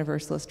Unitarian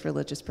Universalist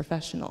religious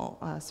professional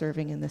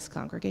serving in this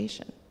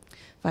congregation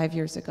 5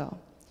 years ago.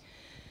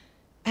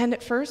 And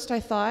at first I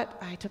thought,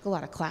 I took a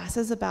lot of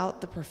classes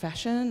about the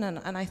profession,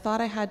 and I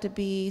thought I had to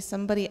be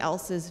somebody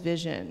else's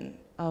vision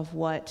of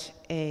what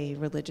a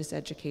religious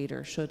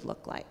educator should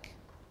look like.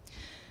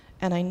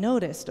 And I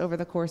noticed over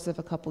the course of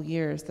a couple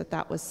years that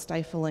that was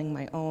stifling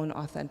my own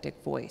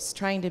authentic voice,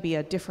 trying to be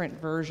a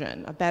different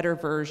version, a better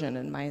version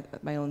in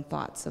my own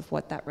thoughts of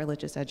what that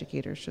religious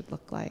educator should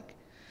look like.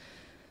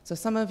 So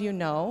some of you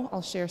know,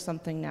 I'll share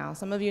something now,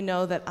 some of you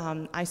know that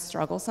I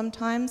struggle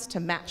sometimes to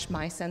match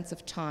my sense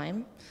of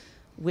time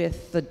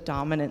with the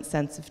dominant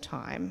sense of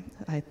time.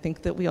 I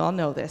think that we all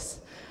know this.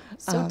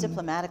 So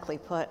diplomatically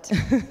put.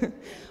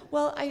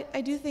 Well,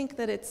 I do think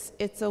that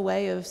it's a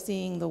way of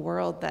seeing the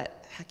world that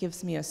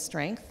gives me a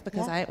strength,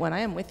 because when I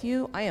am with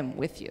you, I am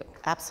with you.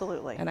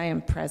 Absolutely. And I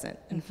am present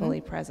and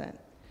fully present.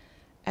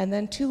 And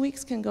then 2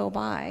 weeks can go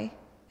by,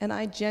 and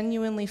I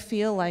genuinely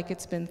feel like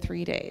it's been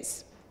 3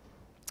 days.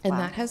 And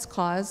that has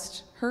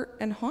caused hurt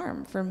and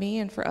harm for me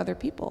and for other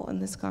people in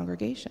this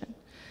congregation.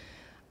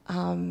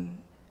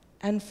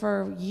 And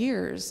for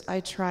years,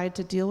 I tried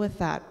to deal with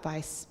that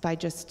by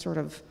just sort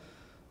of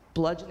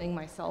bludgeoning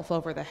myself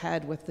over the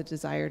head with the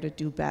desire to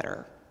do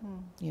better.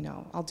 You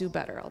know, I'll do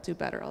better, I'll do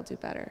better, I'll do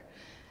better.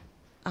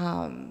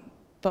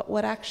 But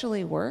what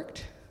actually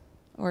worked,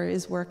 or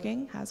is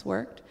working, has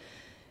worked,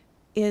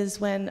 is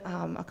when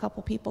a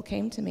couple people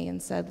came to me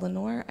and said,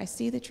 Lenore, I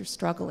see that you're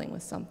struggling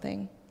with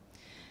something,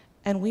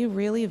 and we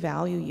really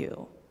value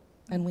you,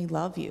 and we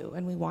love you,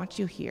 and we want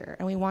you here,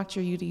 and we want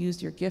you to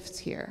use your gifts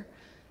here.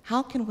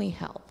 How can we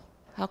help?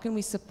 How can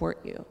we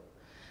support you?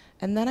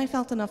 And then I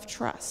felt enough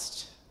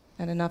trust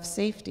and enough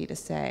safety to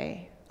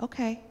say,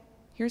 okay,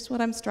 here's what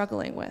I'm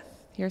struggling with.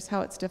 Here's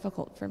how it's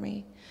difficult for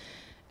me.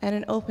 And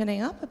in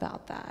opening up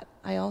about that,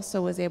 I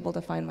also was able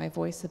to find my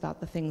voice about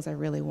the things I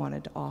really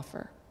wanted to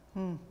offer.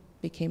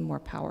 Became more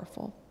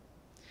powerful.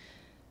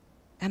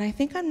 And I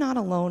think I'm not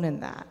alone in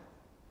that.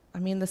 I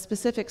mean, the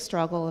specific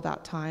struggle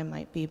about time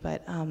might be,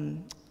 but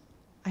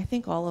I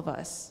think all of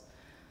us,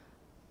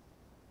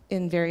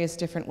 in various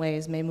different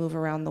ways, may move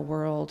around the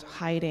world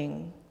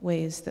hiding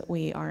ways that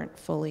we aren't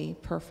fully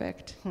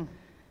perfect.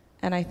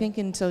 And I think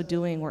in so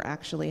doing, we're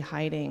actually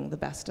hiding the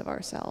best of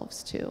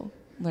ourselves too,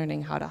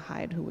 learning how to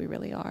hide who we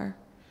really are.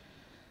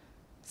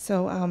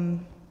 So,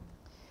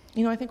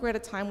 you know, I think we're at a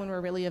time when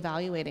we're really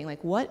evaluating,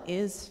 like, what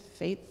is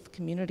faith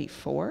community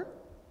for?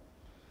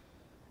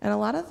 And a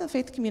lot of the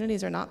faith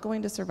communities are not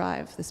going to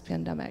survive this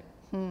pandemic.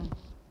 And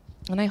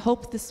I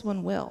hope this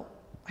one will.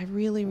 I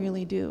really,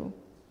 really do.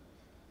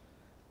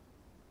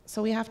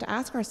 So we have to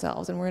ask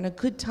ourselves, and we're in a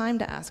good time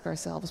to ask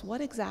ourselves,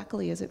 what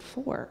exactly is it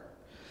for?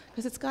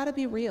 Because it's got to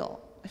be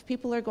real. If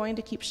people are going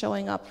to keep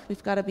showing up,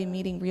 we've got to be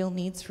meeting real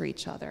needs for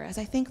each other, as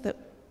I think that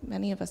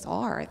many of us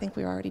are. I think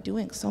we're already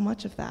doing so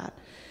much of that.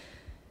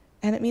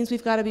 And it means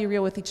we've got to be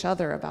real with each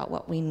other about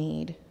what we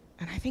need.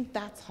 And I think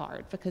that's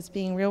hard, because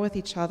being real with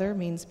each other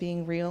means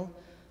being real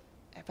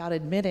about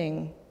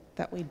admitting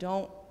that we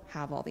don't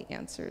have all the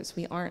answers.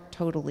 We aren't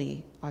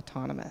totally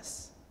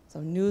autonomous. So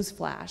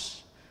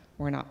newsflash,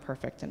 we're not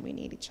perfect and we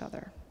need each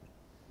other.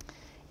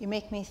 You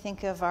make me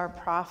think of our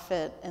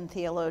prophet and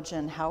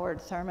theologian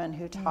Howard Thurman,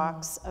 who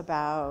talks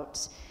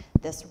about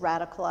this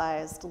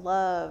radicalized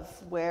love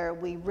where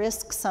we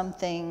risk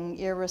something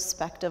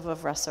irrespective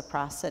of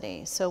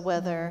reciprocity. So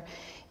whether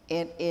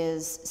it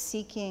is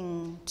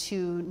seeking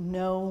to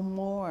know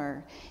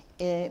more,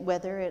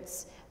 whether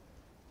it's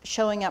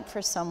showing up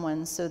for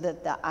someone so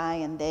that the I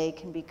and they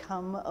can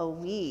become a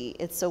we,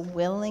 it's a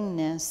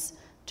willingness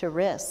to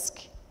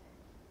risk.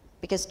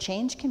 Because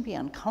change can be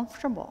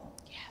uncomfortable.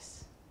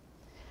 Yes.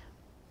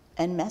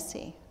 And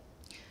messy.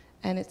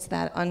 And it's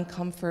that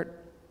uncomfort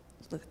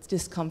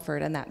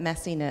discomfort and that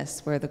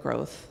messiness where the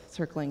growth,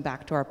 circling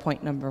back to our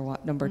point number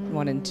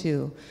one and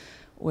two,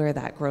 where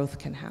that growth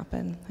can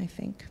happen, I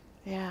think.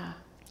 Yeah.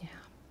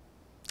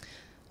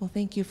 Well,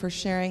 thank you for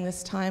sharing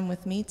this time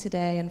with me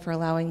today and for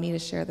allowing me to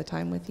share the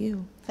time with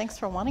you. Thanks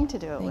for wanting to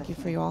do it with me. Thank you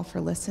for you all for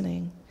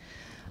listening.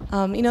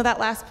 That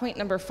last point,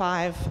 number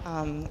 5,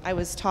 I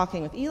was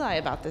talking with Eli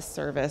about this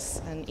service,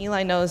 and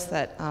Eli knows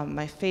that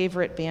my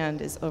favorite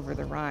band is Over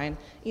the Rhine.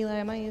 Eli,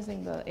 am I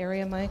using the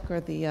area mic or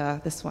the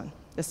this one?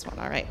 This one,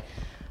 all right.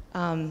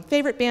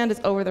 Favorite band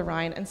is Over the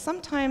Rhine, and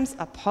sometimes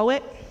a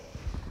poet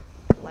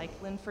like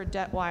Linford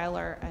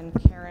Detweiler and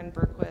Karen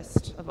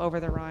Berquist of Over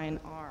the Rhine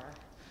are.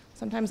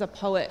 Sometimes a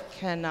poet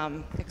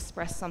can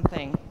express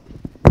something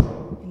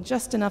in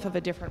just enough of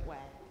a different way.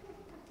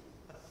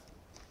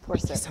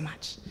 Thank you so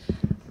much.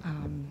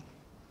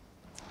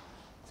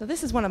 So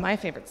this is one of my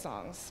favorite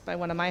songs by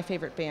one of my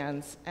favorite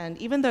bands, and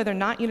even though they're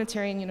not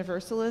Unitarian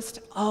Universalist,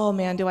 oh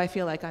man, do I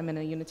feel like I'm in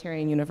a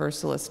Unitarian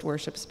Universalist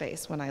worship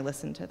space when I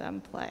listen to them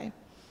play.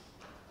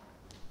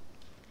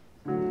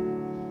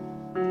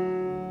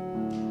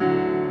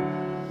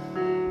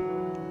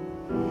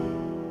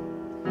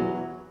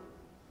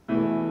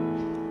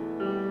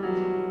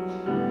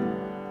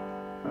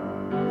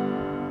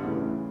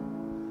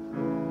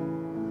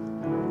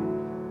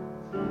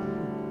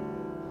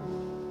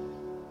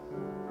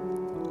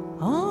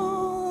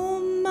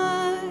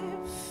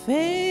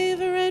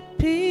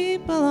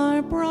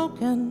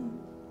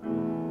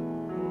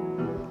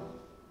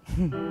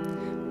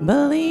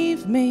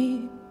 Believe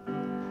me,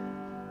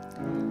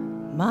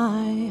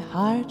 my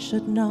heart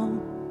should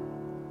know.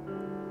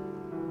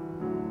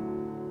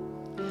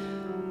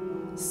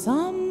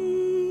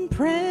 Some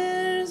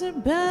prayers are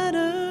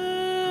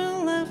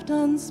better left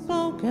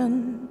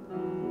unspoken.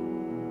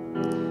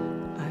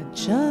 I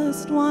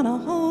just want to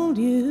hold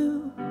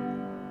you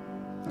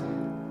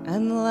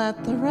and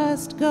let the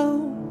rest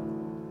go.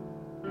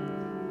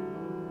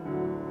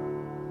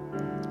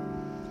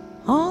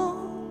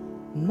 All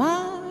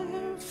my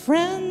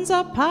friends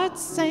are part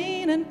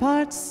saint and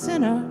part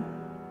sinner.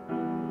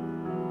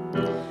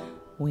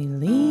 We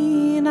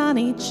lean on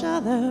each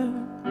other,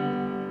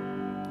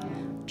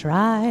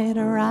 try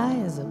to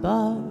rise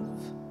above.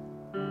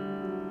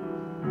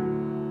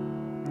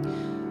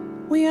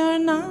 We are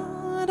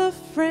not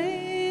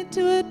afraid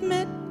to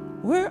admit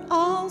we're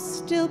all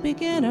still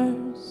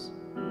beginners.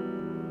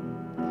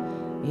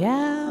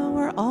 Yeah,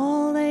 we're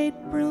all late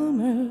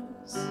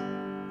bloomers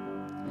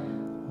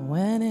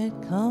when it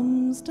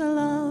comes to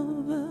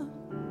love.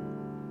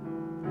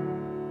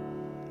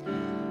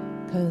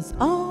 'Cause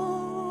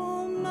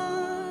all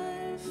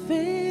my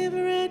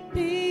favorite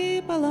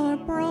people are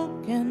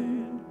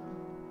broken.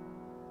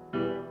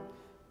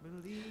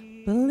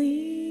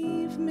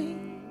 Believe me,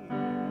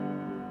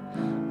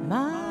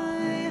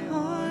 my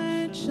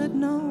heart should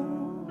know.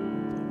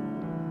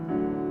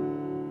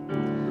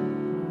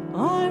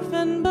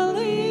 Orphan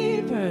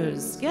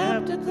believers,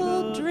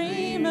 skeptical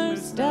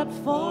dreamers, step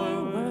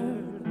forward.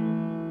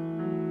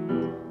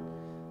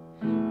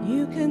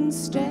 You can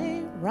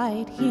stay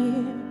right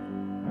here.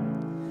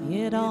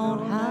 You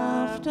don't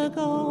have to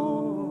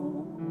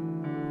go.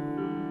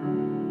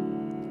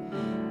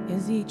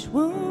 Is each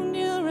wound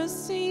you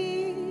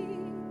receive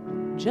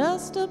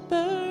just a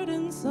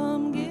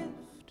burdensome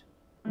gift?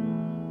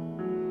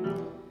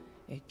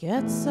 It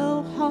gets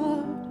so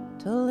hard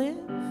to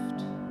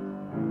lift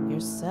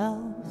yourself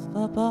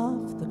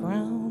above the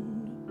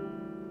ground.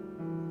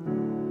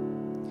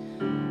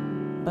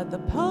 But the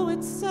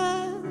poet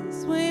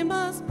says we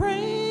must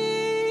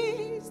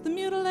praise the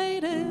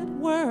mutilated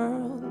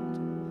world.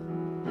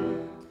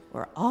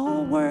 We're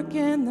all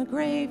working the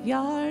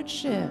graveyard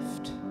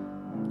shift.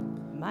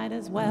 Might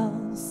as well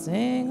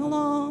sing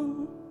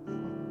along.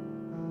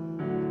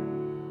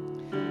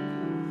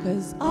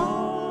 'Cause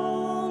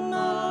all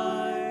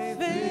my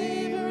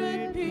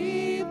favorite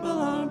people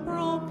are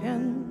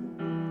broken.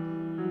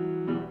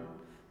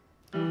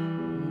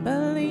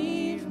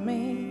 Believe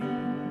me,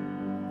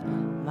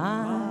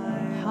 my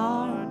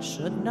heart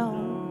should know.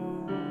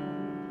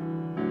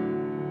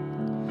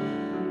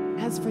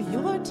 As for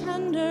your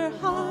tender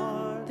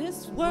heart,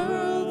 this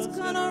world's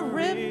gonna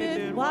rip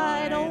it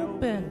wide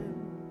open.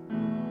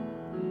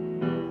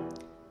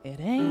 It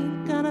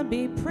ain't gonna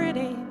be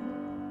pretty,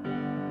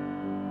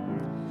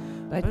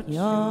 but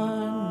you're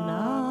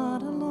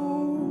not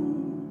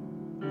alone.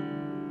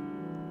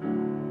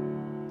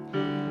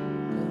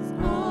 'Cause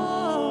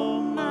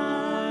all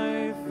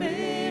my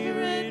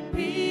favorite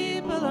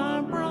people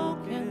are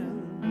broken.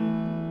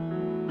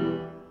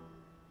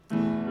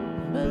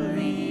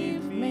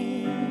 Believe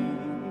me,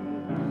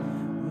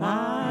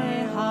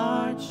 my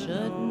heart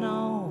should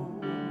know.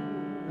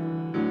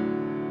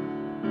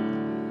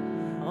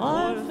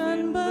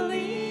 Orphan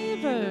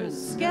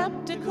believers,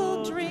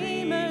 skeptical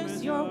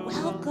dreamers, you're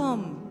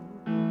welcome.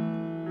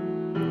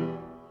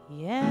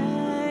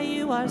 Yeah,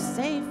 you are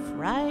safe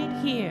right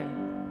here.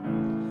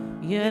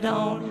 You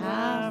don't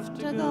have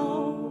to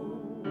go.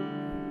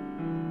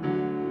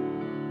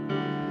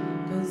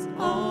 'Cause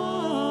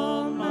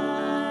all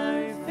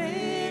my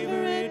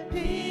favorite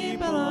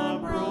people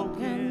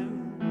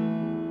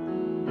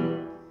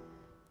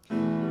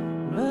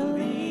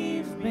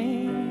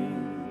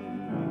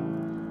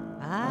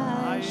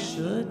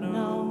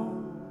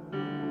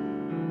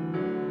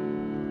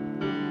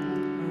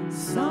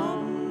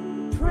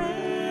Some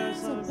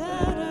prayers are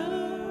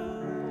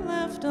better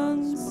left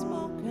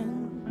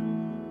unspoken.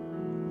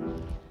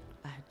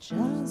 I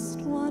just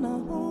wanna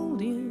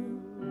hold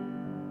you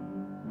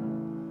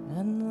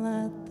and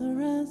let the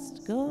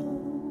rest go.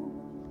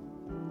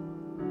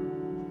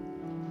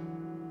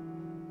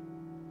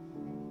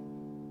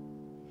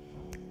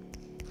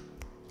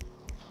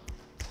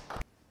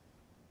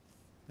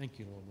 Thank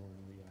you, Lenore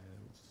and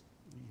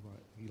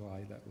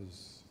Eli. That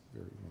was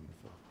very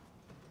wonderful.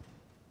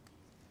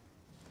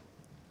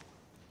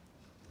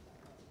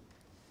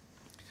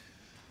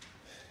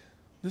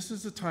 This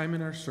is the time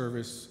in our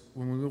service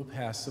when we will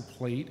pass the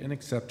plate and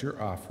accept your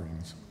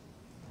offerings.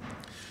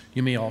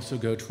 You may also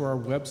go to our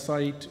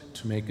website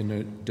to make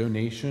a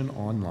donation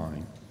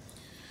online.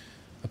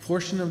 A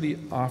portion of the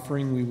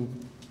offering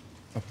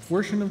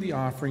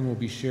will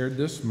be shared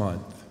this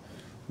month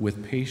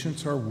with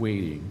Patients Are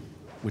Waiting,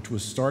 which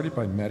was started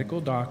by medical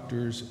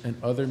doctors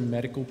and other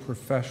medical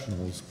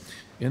professionals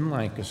in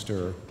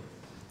Lancaster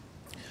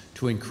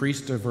to increase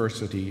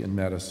diversity in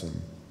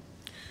medicine.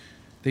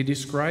 They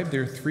describe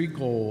their 3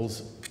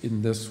 goals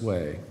in this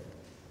way: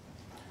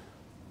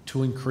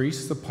 to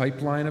increase the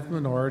pipeline of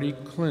minority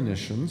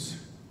clinicians,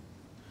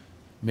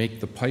 make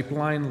the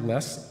pipeline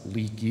less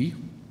leaky,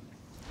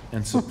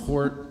 and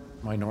support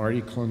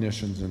minority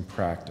clinicians in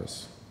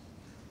practice.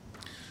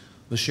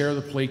 The Share of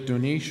the Plate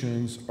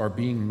donations are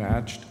being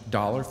matched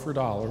dollar for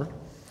dollar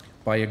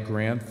by a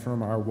grant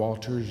from our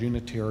Walters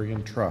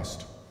Unitarian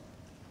Trust.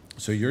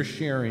 So your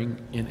sharing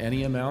in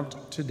any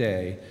amount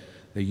today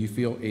that you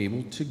feel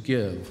able to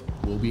give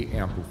will be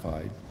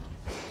amplified.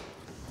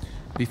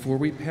 Before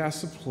we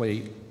pass the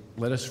plate,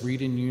 let us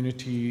read in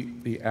unity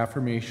the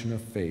affirmation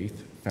of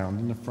faith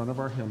found in the front of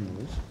our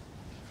hymnals.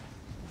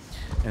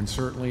 And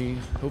certainly,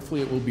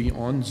 hopefully it will be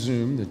on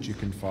Zoom that you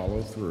can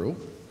follow through.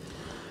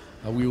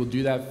 We will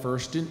do that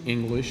first in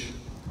English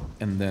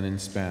and then in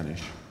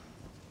Spanish.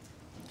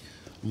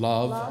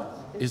 Love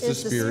is the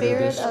spirit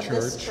of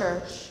this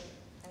church,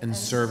 and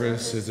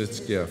service is its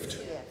gift.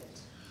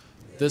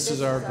 This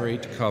is our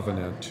great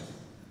covenant,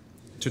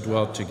 to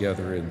dwell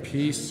together in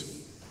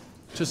peace,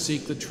 to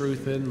seek the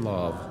truth in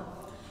love,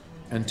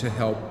 and to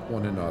help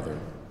one another.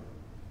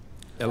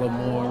 El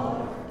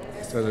amor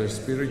es el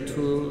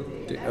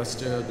espíritu de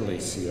esta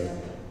iglesia,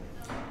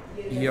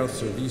 y el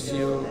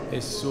servicio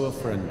es su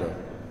ofrenda.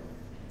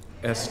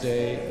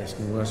 Este es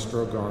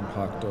nuestro gran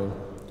pacto,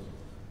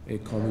 y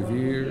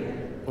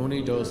convivir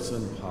unidos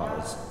en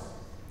paz,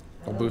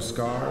 al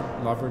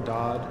buscar la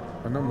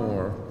verdad en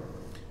amor,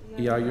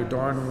 y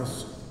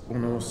ayudarnos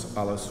unos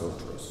a los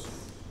otros.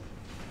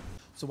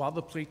 So while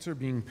the plates are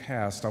being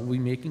passed, I'll be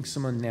making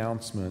some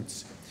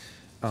announcements.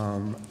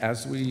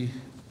 As we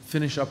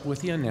finish up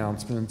with the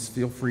announcements,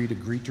 feel free to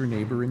greet your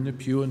neighbor in the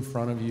pew in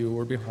front of you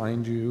or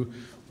behind you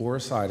or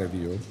aside of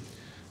you.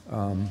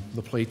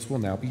 The plates will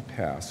now be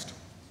passed.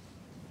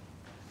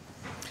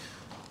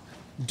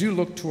 Do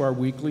look to our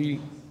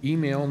weekly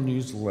email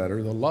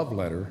newsletter, the Love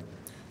Letter,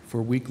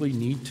 for weekly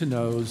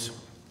need-to-knows,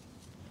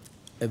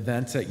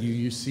 events at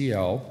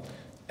UUCL,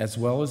 as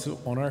well as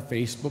on our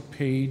Facebook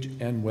page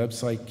and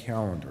website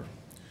calendar.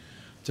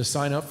 To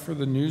sign up for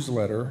the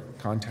newsletter,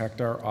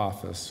 contact our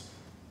office.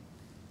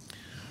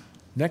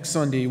 Next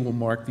Sunday will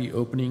mark the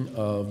opening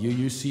of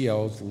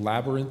UUCL's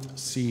Labyrinth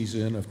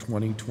season of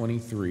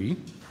 2023.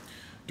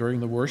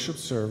 During the worship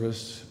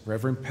service,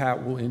 Reverend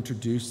Pat will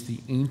introduce the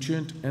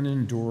ancient and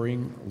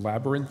enduring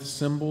labyrinth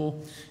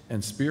symbol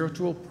and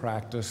spiritual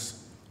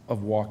practice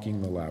of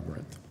walking the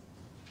labyrinth.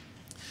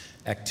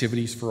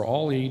 Activities for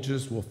all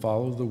ages will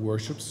follow the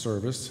worship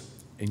service,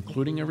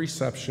 including a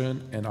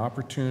reception and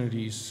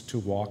opportunities to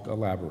walk a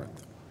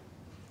labyrinth.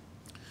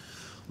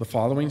 The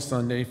following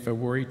Sunday,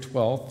 February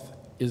 12th,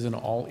 is an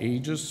all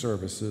ages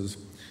services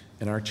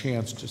and our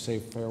chance to say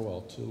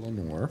farewell to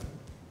Lenore,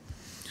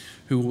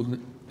 who will,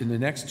 in the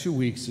next 2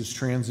 weeks, is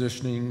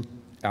transitioning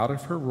out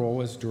of her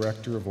role as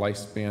Director of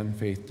Lifespan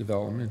Faith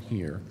Development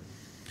here.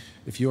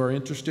 If you are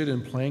interested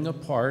in playing a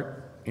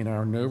part in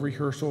our no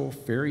rehearsal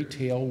fairy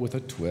tale with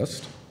a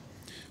twist,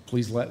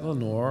 please let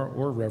Lenore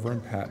or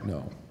Reverend Pat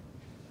know.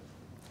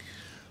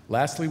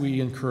 Lastly,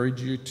 we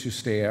encourage you to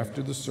stay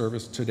after the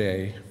service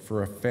today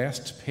for a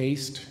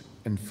fast-paced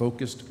and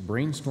focused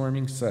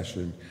brainstorming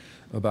session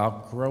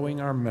about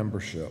growing our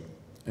membership,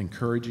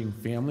 encouraging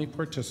family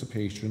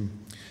participation,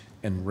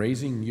 and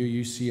raising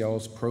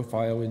UUCL's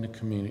profile in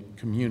the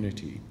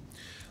community,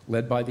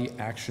 led by the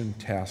Action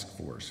Task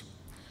Force.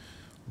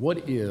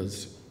 What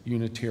is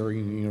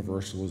Unitarian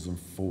Universalism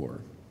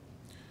for?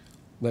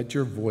 Let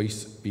your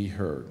voice be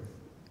heard.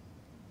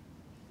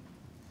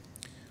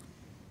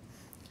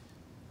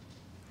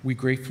 We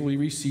gratefully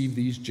receive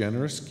these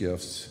generous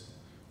gifts,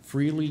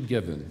 freely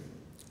given,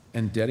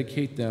 and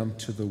dedicate them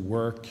to the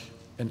work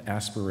and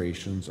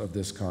aspirations of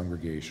this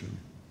congregation.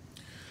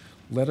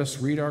 Let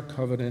us read our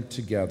covenant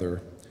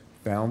together,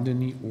 found in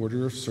the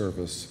order of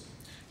service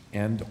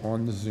and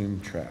on the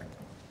Zoom track.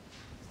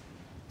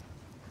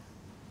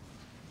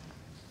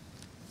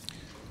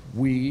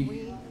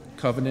 We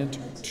covenant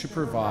to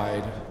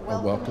provide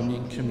a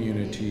welcoming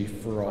community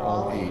for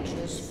all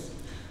ages,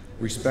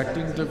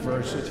 respecting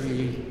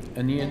diversity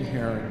and the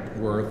inherent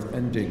worth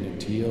and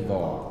dignity of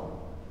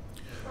all.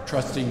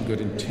 Trusting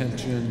good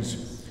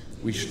intentions,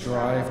 we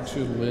strive to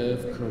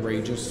live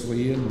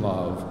courageously in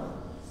love,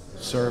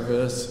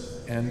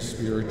 service, and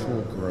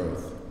spiritual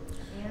growth,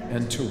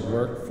 and to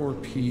work for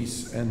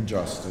peace and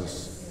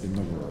justice in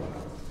the world.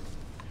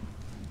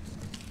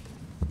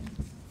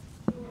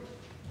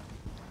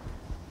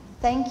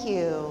 Thank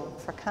you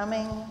for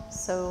coming.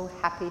 So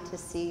happy to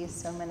see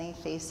so many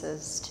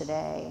faces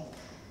today.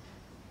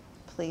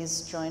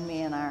 Please join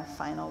me in our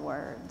final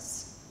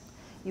words.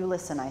 You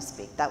listen, I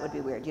speak. That would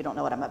be weird. You don't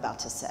know what I'm about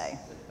to say.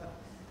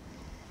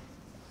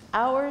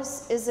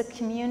 Ours is a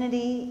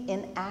community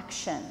in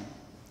action,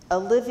 a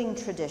living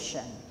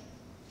tradition.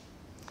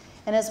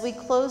 And as we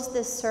close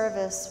this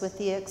service with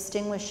the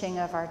extinguishing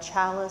of our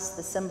chalice,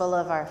 the symbol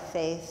of our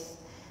faith,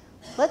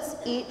 let's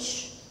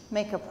each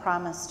make a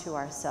promise to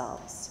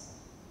ourselves.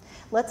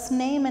 Let's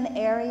name an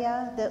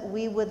area that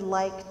we would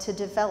like to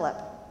develop.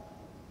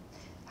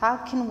 How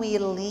can we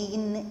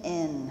lean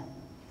in?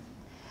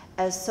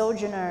 As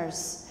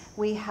sojourners,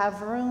 we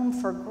have room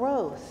for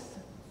growth.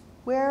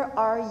 Where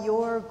are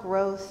your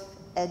growth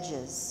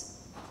edges?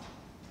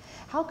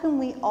 How can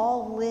we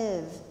all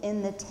live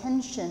in the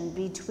tension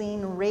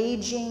between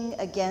raging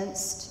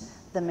against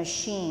the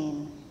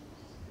machine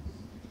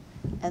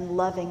and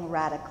loving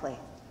radically?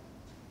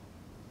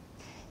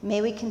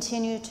 May we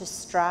continue to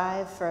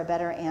strive for a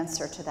better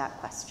answer to that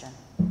question.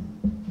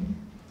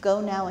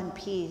 Go now in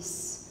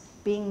peace,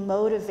 being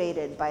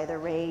motivated by the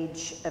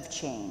rage of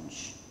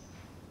change.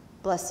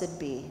 Blessed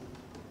be,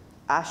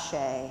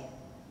 Ashe,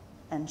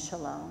 and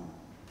Shalom.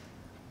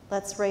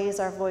 Let's raise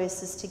our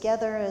voices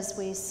together as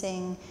we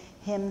sing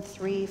hymn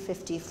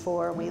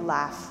 354, We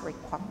Laugh,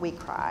 We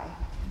Cry.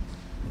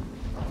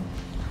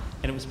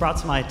 And it was brought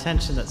to my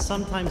attention that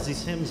sometimes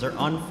these hymns are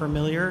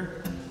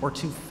unfamiliar or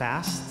too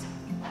fast.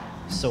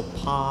 So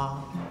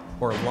pa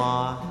or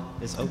la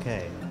is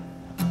okay.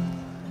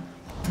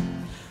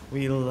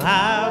 We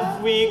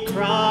laugh, we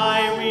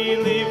cry, we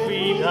live,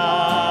 we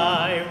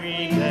die,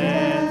 we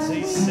dance,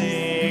 we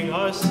sing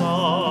our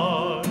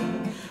song.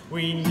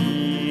 We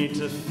need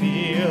to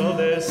feel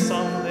there's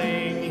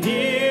something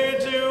here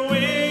to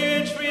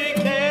which we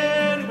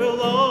can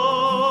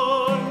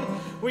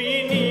belong.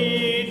 We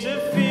need to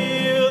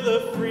feel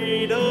the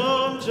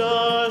freedom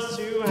just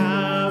to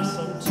have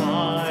some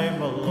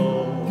time alone.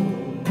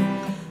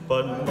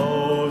 But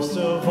most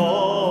of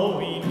all,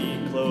 we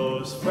need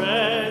close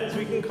friends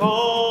we can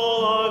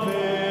call our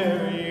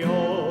very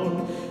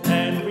own.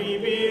 And we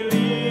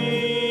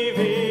believe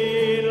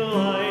in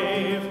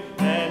life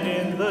and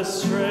in the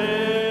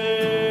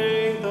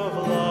strength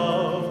of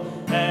love.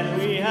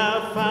 And we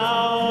have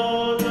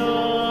found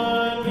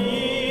a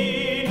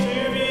need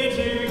to be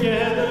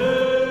together.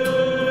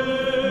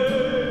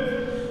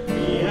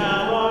 We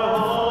have our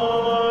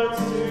hearts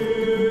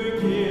to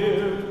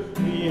give.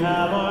 We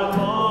have our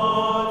thoughts.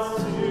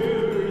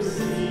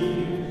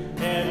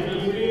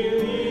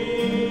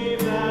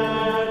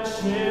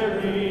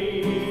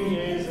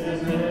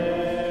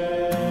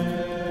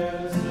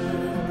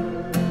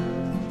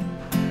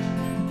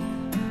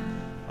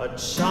 A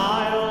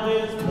child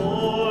is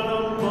born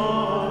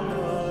among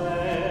us,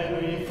 and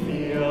we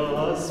feel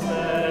a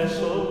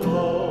special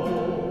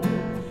glow.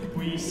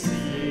 We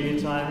see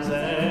time's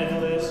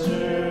endless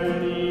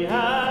journey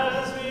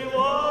as we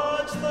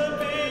watch the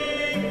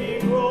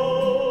baby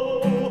grow.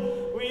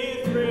 We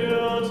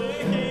thrill to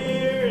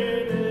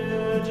hear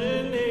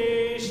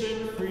imagination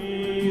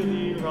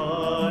freely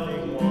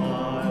running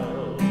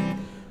wild.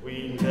 We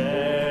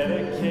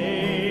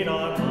dedicate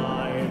our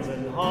minds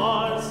and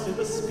hearts to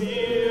the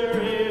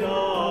spirit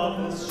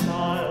of this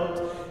child,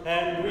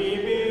 and we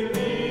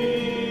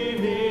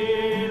believe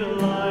in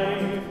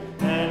life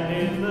and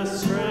in the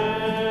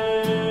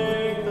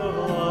strength of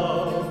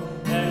love,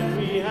 and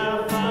we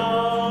have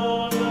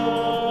found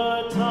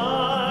a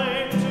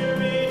time to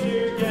be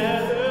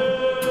together,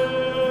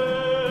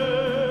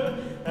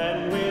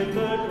 and with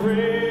the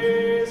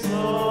grace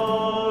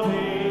of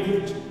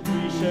age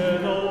we share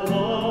the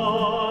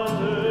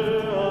wonder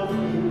of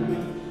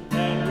youth,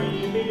 and we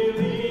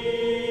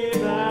believe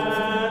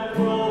that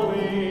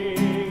growing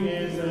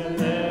is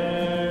an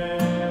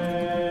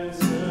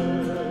answer.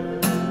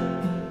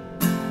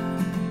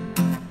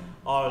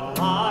 Our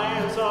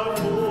lives are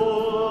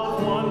full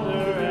of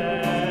wonder,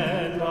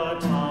 and our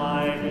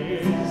time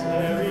is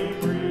very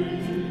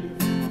brief.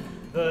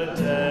 The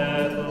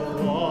death of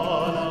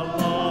one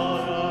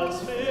among us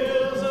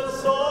fills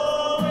us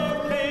all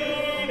with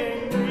pain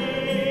and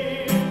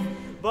grief.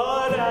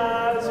 But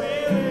as we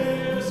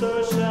live,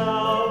 so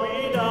shall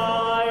we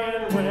die,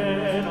 and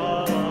when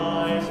our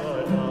lives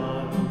are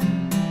done,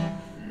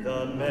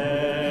 the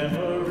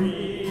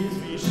memories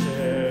we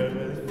shared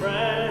with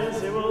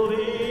friends, it will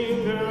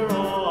linger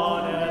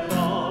on,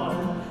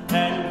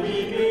 and we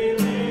believe